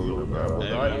just cool about it.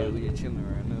 Yeah, we just chilling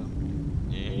right now.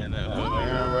 Yeah, ain't nothing for me.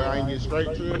 Man, bro, I ain't get straight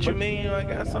to it. What you mean? I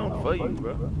got something for you,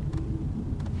 bro.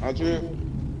 I Trill?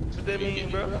 What that mean,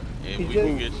 bro? If we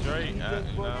can get straight, you know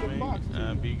what I mean?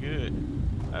 I'd be good.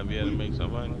 I'd be able to make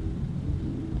some money.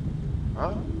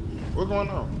 Huh? What's going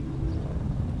on?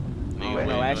 Nigga, No,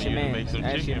 waiting on ask your you to man. make some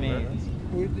Ask your chicken, bro. man.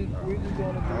 We're just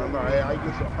gonna I don't know. Hey, I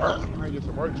get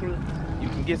some work, Trill. You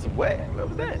can get some what? What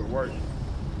was that? Some work.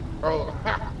 Oh,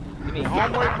 You mean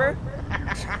homework, bro?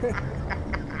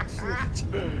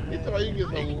 he thought you get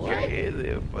some work.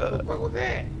 Crazy, fuck. What was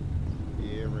that?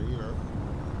 Yeah, bro, you know.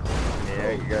 Yeah, I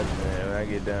got you, man. When I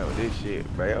get done with this shit,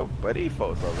 bro. Yo, but these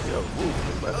folks over here, woo.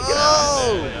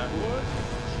 Oh!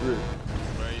 Trill.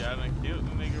 Bro, y'all done killed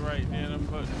the nigga right there and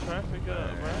fucked the traffic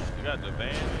up, bro. You got the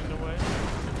van in the way.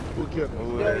 Who killed him?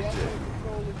 Move that shit.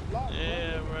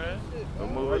 Yeah, bro.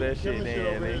 Don't move that shit in,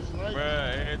 nigga. Bro,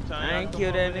 every time I ain't y'all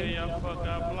killed come that over here, nigga. y'all fuck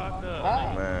our block up.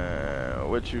 Ah. Man,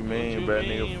 what you mean, you bro? mean,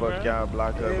 Nigga, bro? fuck y'all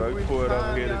block up, bro. We pulled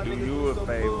up here to do you a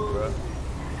favor, bro.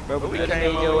 Bro, we We could have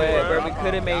came made your over ass, here, bro. We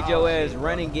could have made your ass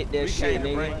run and get that We shit, came to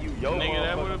nigga. bring you your Nigga,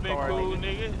 that would have been motherfucking car, cool,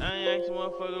 nigga. nigga. I ain't asked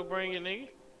motherfucker to bring it, nigga.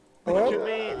 What you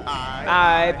mean?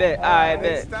 I bet.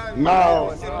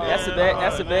 No. That's a bet.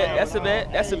 That's a bet. That's a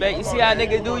bet. That's a bet. You see how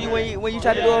niggas do you when you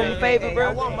try to do them a favor,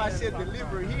 bro? my shit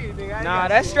delivered here, nigga. Nah,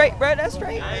 that's straight, bro. That's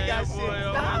straight. I ain't got shit.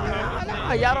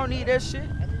 Nah, y'all don't need that shit.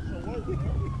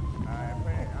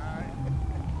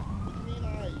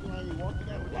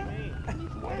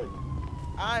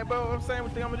 Alright, bro, I'm saying,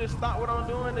 I'm gonna just stop what I'm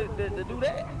doing to do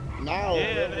that. No.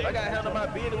 Yeah, I gotta handle my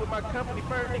business with my company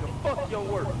first, nigga. Fuck your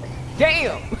work.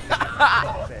 Damn.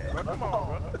 Bro, come on,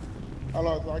 bro. Hold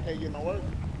on, so I can't get no work?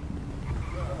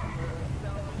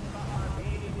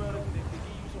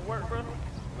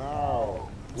 No.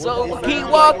 So keep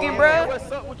walking, bro.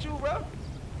 What's up with you, bro?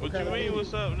 What you mean,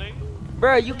 what's up, nigga?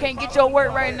 Bro, you can't get your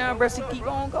work right now, bro. So keep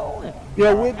on going.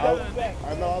 Yeah, we're done back.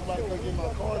 I know I was about to go get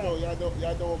my car though. Y'all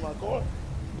know with my car?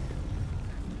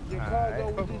 Your car's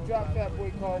over. We just dropped that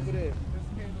boy car over there.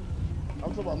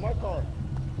 I'm talking about my car.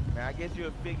 Man, I guess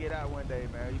you'll figure it out one day,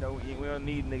 man. You know, we don't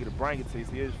need a nigga to bring it to you,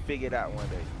 so you'll just figure it out one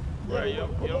day. Bro, your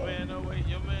man no way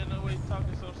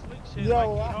talking some slick shit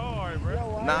Yo, like he hard,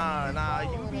 bro. Nah,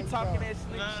 you be talking that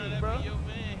slick Nah, shit, that bro. be your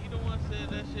man. He the one said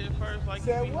that shit first like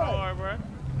Said he be what? hard, bro.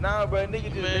 Nah, bro, nigga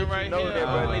just Man let right you know here, that,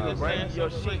 bro. always Nigga just bring saying your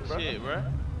some slick shit, bro. shit, bro.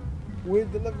 We're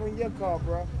delivering your car,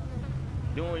 bro.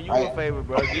 Doing you a favor,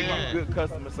 bro. Give you good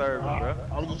customer service, bro.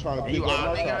 I'm just trying to You pick up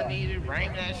all my nigga car. I need to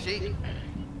bring that shit.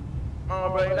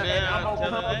 Bro, and I'm on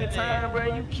company time,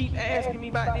 bro. You keep asking me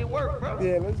about this work, bro.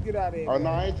 Yeah, let's get out of here. Oh, no,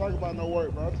 I ain't talking about no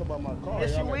work, bro. I'm talking about my car.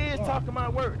 Yes, you is talking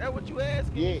about work. That's what you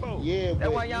asking me for. Yeah, that's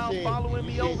but why y'all following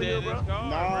me over here, bro. No,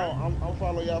 I'm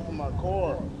following y'all for my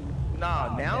car.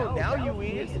 Nah, now you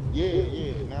is.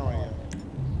 Yeah, now I am.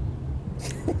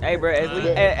 Hey, bro,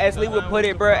 as Lee would put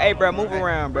it, bro. Hey, bro, move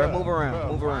around, bro. Move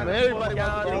around, move around.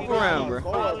 Move around, bro.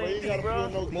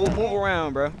 Move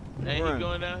around, bro. Hey, he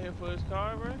going down here for his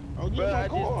car, bro? Bro, I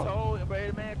just told him,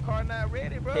 bro, man, car not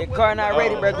ready, bro. His car not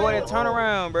ready, bro. Go ahead and turn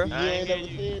around, bro. I ain't never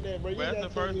said that, bro. That's the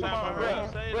first time I heard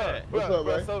you say that. What's up,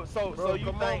 bro? So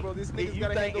you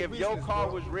think if your car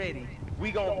was ready,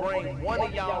 we gonna bring one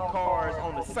of y'all cars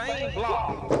on the same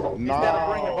block instead of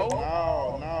bringing both?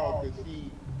 No, cause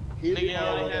nigga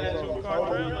only had that 2 car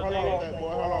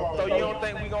drive. So you don't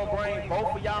think we gonna bring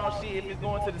both of y'all shit if it's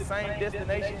going to the same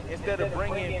destination instead of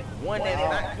bringing one that's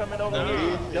not coming over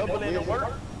here, doubling the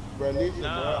work? Bro, listen,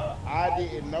 bro. I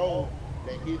didn't know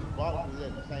that his box was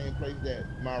at the same place that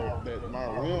my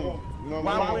rim. You know what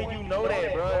Why I mean? wouldn't you know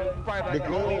that, bro? You probably like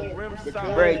the only rim shop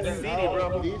Bro, in the city,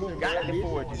 bro, who got it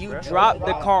for you, You dropped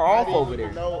the car off over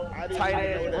there. Tight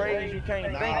ass braids, you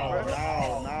can't think, bro.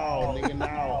 No, nigga,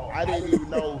 no. I didn't even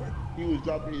know he was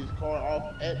dropping his car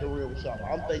off at the rim shop.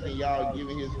 I'm thinking y'all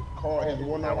giving his car his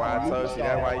one That's why I told you.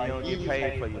 That's why you don't get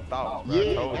paid for your thoughts, bro.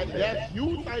 Yeah, that's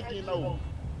you thinking though.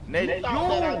 You thought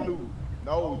that I knew.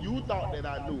 No, you thought that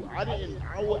I knew. I didn't.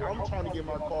 I'm trying to get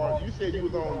my car. You said you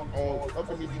was on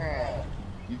company time.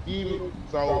 You feel me?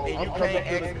 So and I'm you coming can't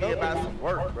to the ask me about some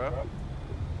work, bro.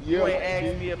 Yeah, you ain't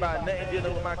asked me about nothing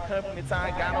dealing with my company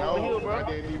time. Got over here, bro. I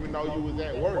didn't even know you was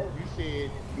at work. You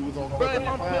said you was on bro, company if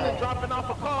I'm time. dropping off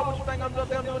a car, what you think I'm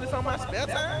doing this on my spare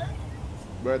time?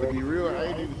 Bro, to be real, I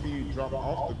ain't even see you drop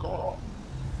off the car.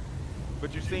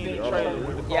 But you seen the trailer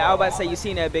with the car. Yeah, I was about to say you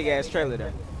seen that big ass trailer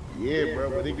there. Yeah, bro,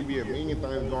 but it could be a million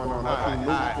things going on. I seen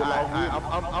Luke pull off with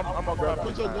I'm gonna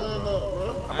put your gun up,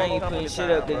 bro. I ain't putting shit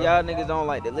up because y'all niggas don't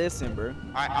like to listen, bro.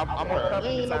 I'm on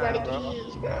company time,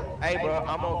 bro. Hey, bro,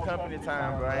 I'm on company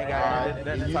time, bro. I ain't got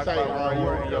nothing to talk about when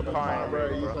you're in your car ain't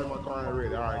ready, You bro. say my car ain't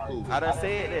ready. All right, cool. I done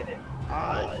said that.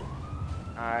 Alright.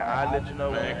 I'll let you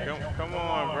know when. Man, come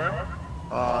on, bro.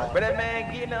 But that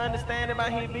man getting to understand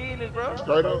about his business, bro.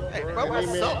 Straight up. Hey, bro,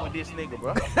 what's up with this nigga,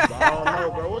 bro? I don't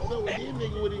know, bro. What's up with this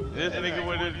nigga with his This nigga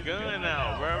with his gun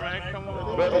out, bro, man. Come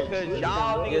on. Bro, because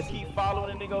y'all niggas keep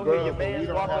following the nigga over here. Your man's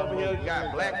walk over here,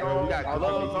 got black on, got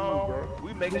gloves on.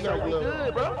 We making sure we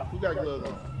good, bro. Who got gloves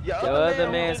on? Your other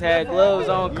man's had gloves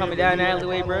on coming down the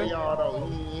alleyway, bro.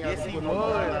 Yes, he was,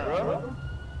 bro.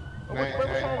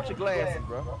 What's wrong with your glasses,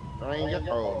 bro? I ain't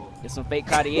got Get some fake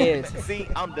Cartiers. See,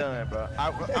 I'm done, bro.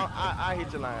 I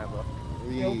hit your line, bro.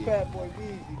 Yo, fat boy, be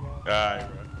easy, man. Alright,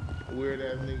 bro. Weird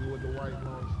ass nigga with the white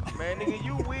nose. Man, nigga,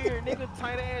 you weird, nigga.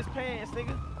 Tight ass pants,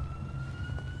 nigga.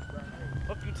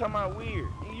 Fuck you talking about weird?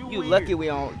 You You weird. lucky we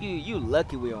on you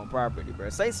lucky we on property, bro.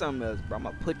 Say something else, bro. I'm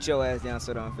gonna put your ass down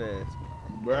so damn fast.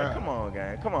 Bro, come on,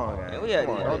 gang. Come on, gang. Man, we out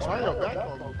Come on, there. Don't turn your back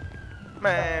on me.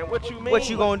 Man, what you mean? What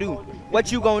you gonna do?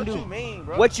 What you gonna do? What you mean,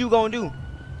 bro? What you gonna do?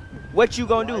 What you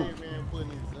gonna do?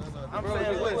 I'm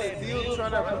saying, what that still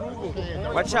trying to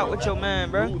prove. Watch out with your man,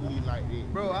 bro.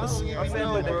 Bro, I'm saying,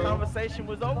 but the conversation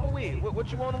was over with.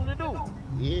 What you want him to do?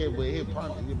 Yeah, but his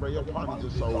partner, bro, your partner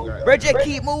just so good. Bro, just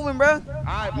keep moving, bro.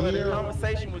 Alright, but the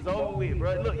conversation was over with,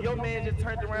 bro. Look, your man just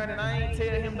turned around and I ain't tell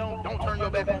him don't turn your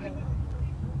back on me.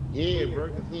 Yeah, bro,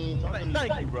 cause he ain't talking to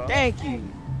Thank you, bro. Thank you.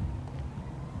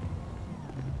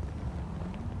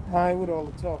 Alright, with all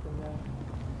the talking, man.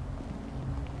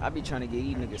 I be trying to give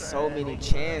these niggas so many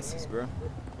chances, bro.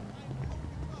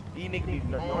 These niggas be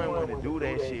knowing when to do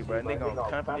that shit, bro. Nigga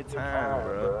on company time,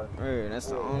 bro. Bro, that's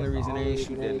the only reason they ain't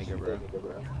shoot that nigga, bro.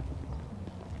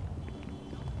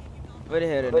 Where the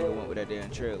hell that nigga went with that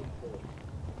damn trailer?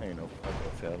 Ain't no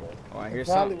fucking telling. Oh, I hear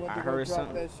Probably something. went I to go heard drop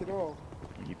something. that shit off.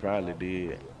 He probably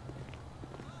did.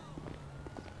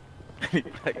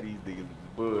 Like these niggas is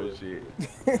bullshit.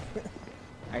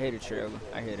 I hear the trailer.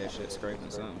 I hear that shit scraping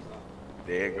something.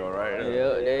 There you go, right there.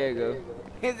 Yeah, there you go.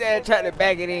 His ass tried to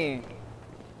back it in.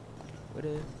 What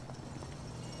is?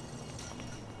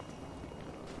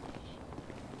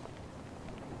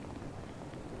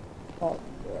 Oh,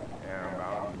 Yeah,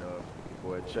 I don't know if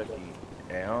boy Chucky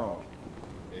at home.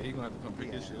 Yeah, he gonna have to come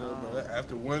pick his shit up, bro.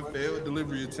 After one failed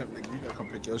delivery attempt, nigga, you gotta come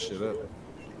pick your shit up.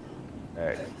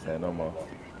 Alright, say no more.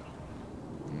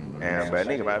 Damn, bro,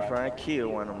 nigga about to try and kill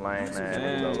one of them lame ass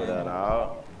niggas over there,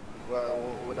 dog. Well,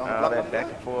 All that back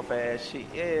and forth ass shit.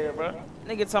 Yeah, bro.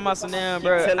 Nigga talking about some damn, Keep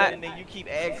bro. telling the nigga you keep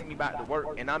asking me about the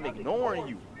work, and I'm ignoring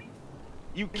you.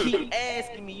 You keep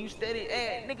asking me, you steady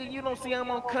nigga, you don't see I'm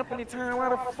on company time. Why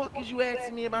the fuck is you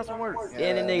asking me about some work?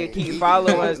 Then the nigga keep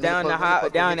following us down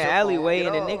the alleyway,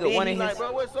 and the nigga one of his. Like,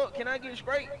 bro, what's up? Can I get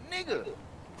straight, nigga?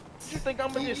 You think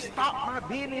I'm gonna just stop my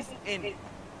business and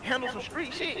handle some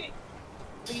street shit?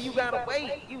 Nigga, you gotta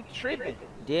wait. You tripping.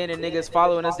 Then the niggas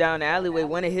following us down the alleyway.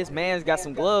 One of his mans got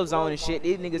some gloves on and shit.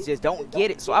 These niggas just don't get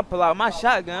it. So I pull out my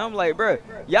shotgun. I'm like, bro,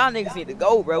 y'all niggas need to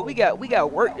go, bro. We got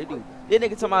work to do. This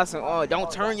nigga talking about some, oh, don't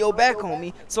turn your back on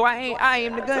me. So I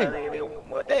aim the gun.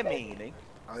 What that mean, nigga?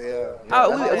 Oh yeah.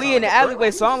 Oh, we in the alleyway.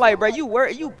 So I'm like, bro, you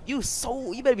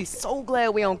better be so glad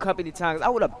we on company time. 'Cause I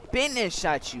would have been there and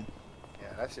shot you.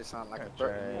 Yeah, that shit sound like a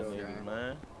threat,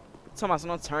 man. Talking about some,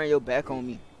 don't turn your back on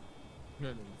me.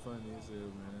 That nigga funny as hell,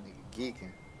 man. Nigga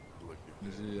geeking.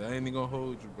 Shit, I ain't even gonna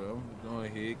hold you, bro. I'm going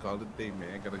ahead, call it a day,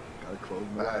 man. I gotta close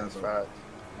my eyes.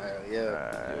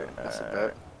 Yeah. That's a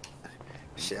bet.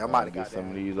 Shit, I'm about to get some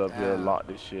of these up here, lock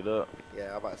this shit up.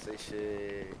 Yeah, I'm about to say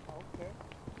shit. Okay.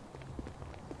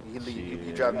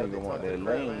 You drop nigga want that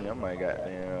lean, I might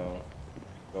goddamn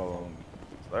go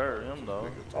serve him though.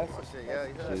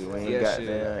 Shit, we ain't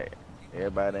goddamn.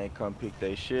 Everybody ain't come pick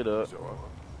their shit up.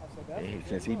 And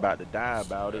since he about to die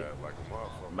about it,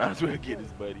 might as well get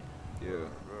his buddy.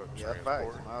 Yeah,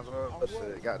 facts. Might as well.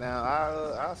 Shit, goddamn,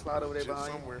 I'll slide over there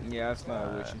behind you. Yeah, I'll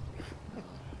slide with you.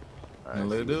 And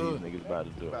let do it. Niggas about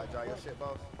to do it.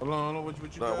 Hold on, what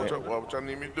you got? What y'all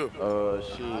need me to do?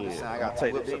 Shit. I got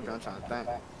take the dick. I'm trying to think.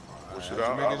 Well, shit,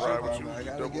 I'll ride with you.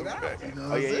 You double back.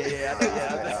 Oh, yeah.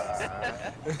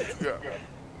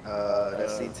 That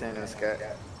C10 and Scat.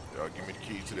 Y'all give me the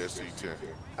key to that C10.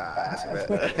 That's a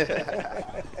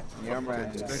bet. Yeah, I'm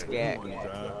riding the Scat.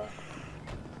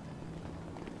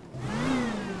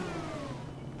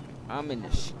 I'm in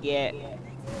the Scat.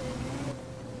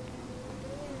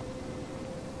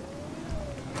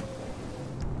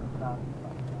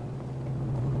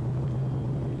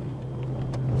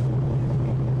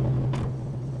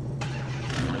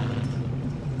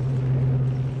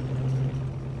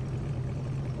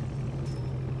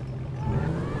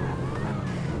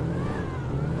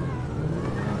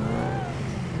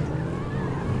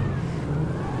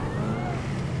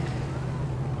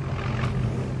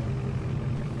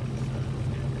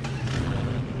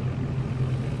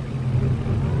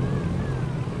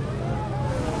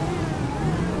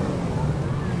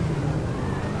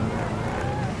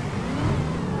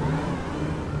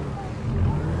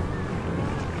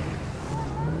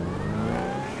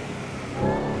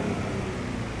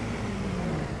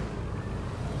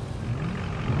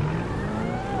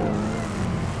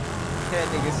 That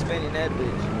nigga spinning that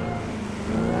bitch.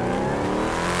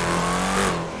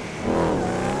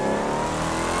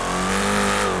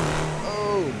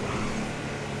 Oh.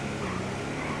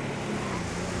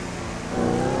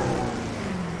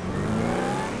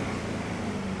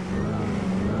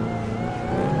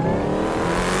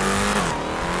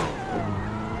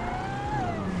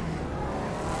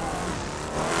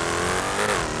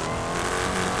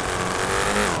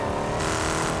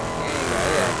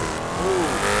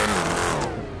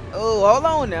 Hold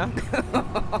on now.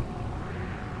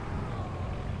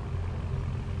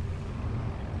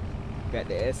 Got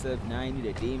the SF90,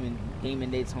 the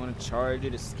Demon Daytona Charger,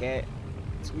 the Scat.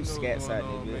 Two Scats out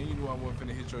there, man. You know I wasn't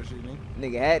finna hit your shit, nigga.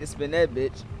 Nigga had to spin that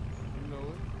bitch. You know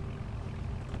it.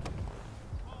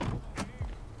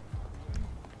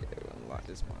 Yeah, we're gonna lock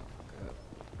this motherfucker up.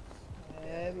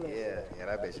 Yeah,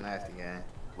 that bitch nasty, gang.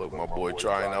 Look, my boy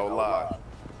trying out live.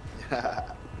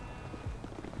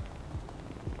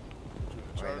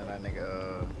 That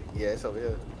nigga, yeah, it's over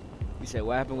here. You said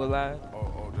what happened with live?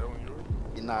 Oh, that one yours?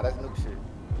 Yeah, nah, that's new shit.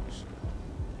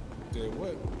 Did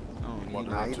what?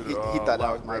 Nah, he thought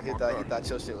that was mine. He thought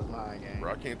your shit was mine, gang.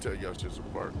 Bro, I can't tell y'all shit's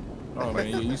apart. Oh man,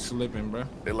 yeah, you slipping, bro.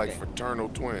 They're like fraternal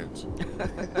twins.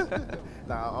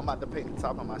 Nah, I'm about to paint the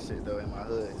top of my shit though in my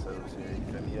hood, so shit, you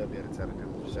feel me? You'll be able to tell the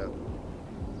difference for sure.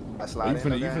 I slide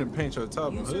in. You finna paint your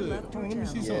top of the hood? Let me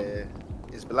see something. Yeah,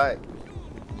 it's black.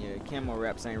 Yeah, camo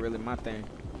wraps ain't really my thing.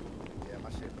 Yeah,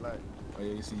 my shit black. Oh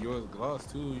yeah, you see yours gloss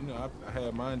too. You know, I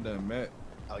had mine done matte.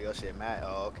 Oh, your shit matte?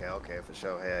 Oh, okay, for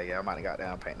sure. Hell yeah, I might have got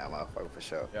down paint that motherfucker for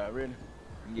sure. Yeah, really?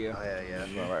 Yeah. Oh, yeah.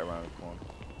 It's right around the corner.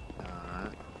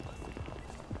 Alright.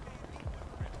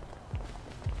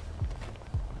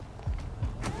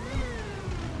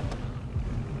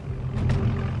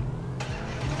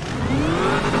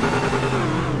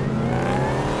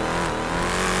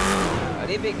 Oh,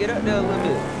 they been get up there a little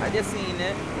bit. I just seen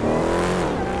that. I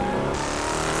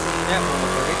seen that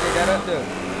motherfucker. They got up there.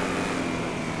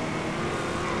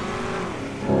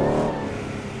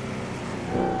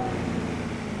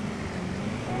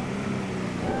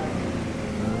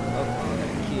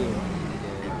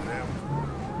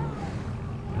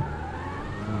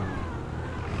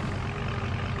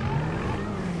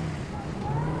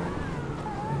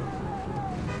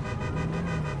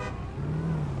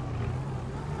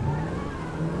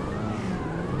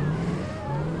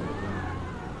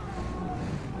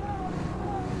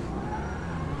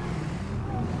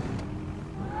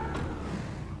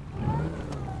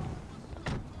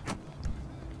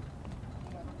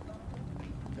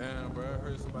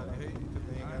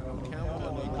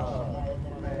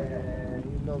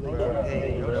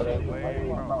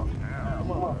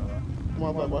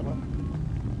 motherfucker.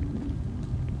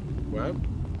 What?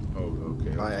 Oh,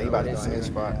 okay. Oh, yeah, he about to see his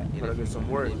spot. Put up some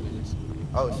work.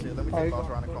 Oh, shit. Let me take boss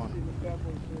around the corner.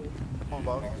 Come on,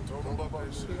 boss. Talk about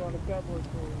that shit. He on the Cowboy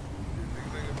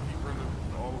Niggas ain't gonna keep running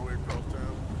all the way across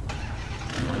town.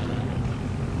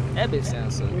 That bitch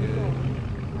sounds so good.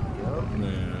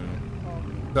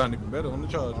 Man. Done even better on the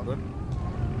charge, bro.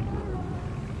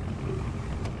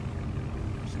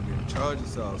 Should be the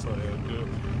charges out, so they're good.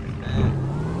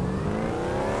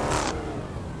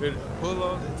 Ready to pull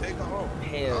on and take off.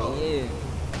 Hell yeah.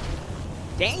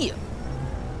 Damn. Yeah,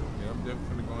 I'm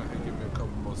definitely going ahead and give me a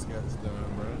couple more scats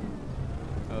done, bro.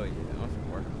 Oh yeah, I'm finna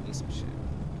work on me some shit.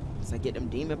 Once I get them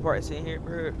demon parts in here,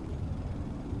 bro,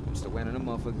 I'm still waiting on them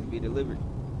motherfuckers to be delivered.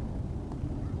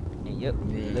 And yep,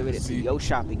 delivered it to your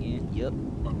shop again. Yep.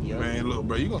 Man, look,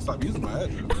 bro, you gonna stop using my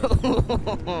address, bro.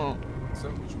 What's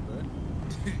up with you, man?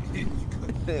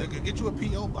 Get you a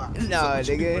P.O. box. Nah,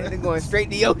 nigga, they're going straight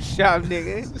to your shop,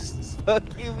 nigga. Fuck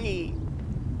you, me.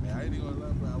 Man, I ain't even gonna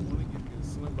lie, bro. I wanna get me a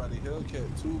Slim Body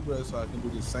Hellcat too, bro, so I can do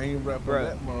the same rap on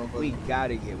that motherfucker. We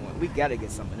gotta get one. We gotta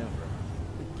get some of them, bro.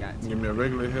 We got to. Give me a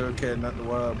regular Hellcat, not the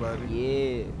wide body.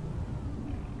 Yeah.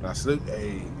 I still,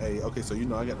 hey, okay, so you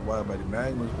know I got the wide body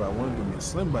Magnums, but I want to do me a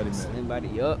Slim Body Magnum. Slim Body,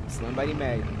 yup. Slim Body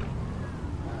Magnum.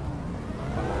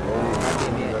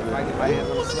 If I get my hands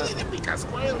on a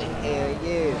Slim hell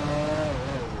yeah.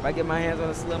 If I get my hands on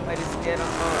a Slim Body Hellcat,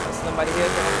 I'm line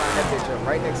that bitch up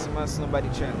right next to my Slim Body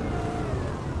channel.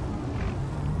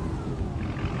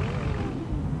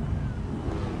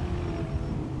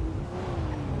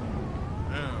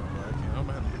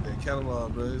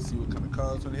 Catalog, bro. See what kind of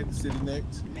cars when they hit the city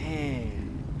next.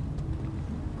 Man.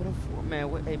 What up for,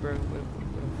 man? What, hey, bro. What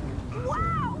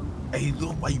wow. Hey,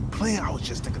 look, why you playing? I was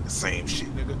just thinking the same shit,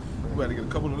 nigga. We gotta get a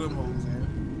couple of them hoes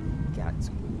in. Got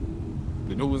to.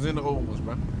 The new ones in the old ones,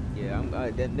 bro. Yeah, I'm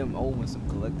them old ones, some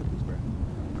collectibles, bro.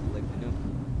 I'm collecting them.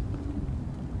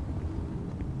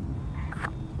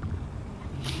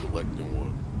 Collecting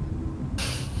one.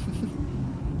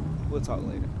 We'll talk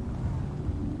later.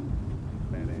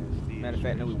 Matter of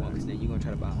fact, no, we won't, because then you're going to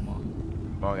try to buy them all.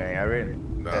 Come on, gang, y'all ready?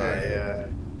 Nah. Yeah.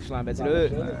 Slide back to the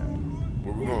hood.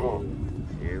 Where we going?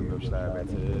 Yeah, we're gonna slide back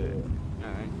to the hood.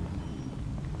 Alright.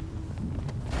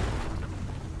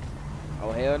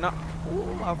 Oh, hell no.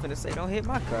 Ooh, I'm finna say, don't hit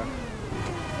my car.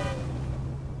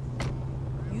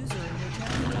 User in your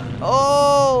channel.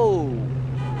 Oh!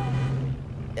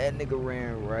 That nigga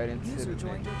ran right into User the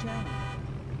joined your channel.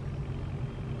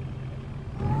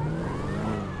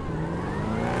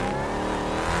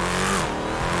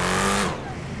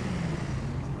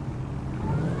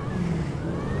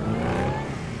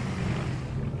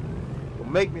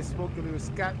 Make me smoke a little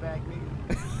Scatpack,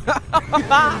 nigga.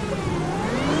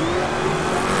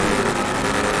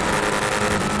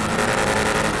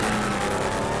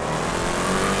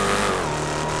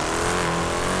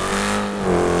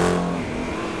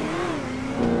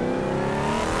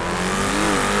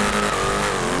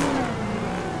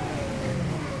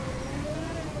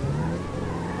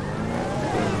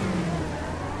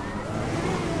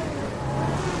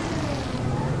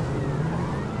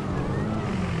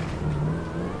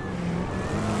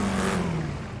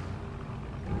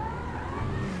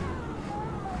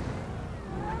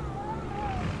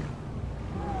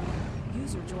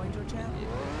 User joined your channel.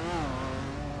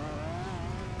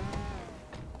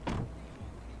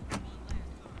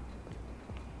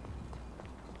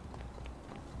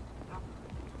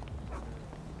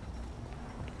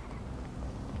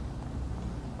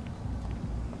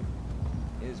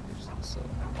 This bitch is so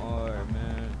hard,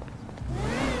 man.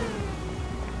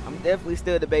 I'm definitely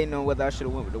still debating on whether I should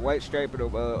have went with the white stripe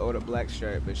or the black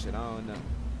stripe, but shit, I don't know.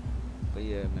 But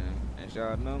yeah, man, as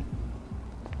y'all know,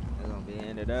 that's gonna be the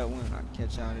end of that one. I'll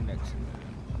catch y'all in the next one,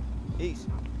 man. Peace.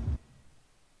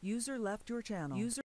 User left your channel. User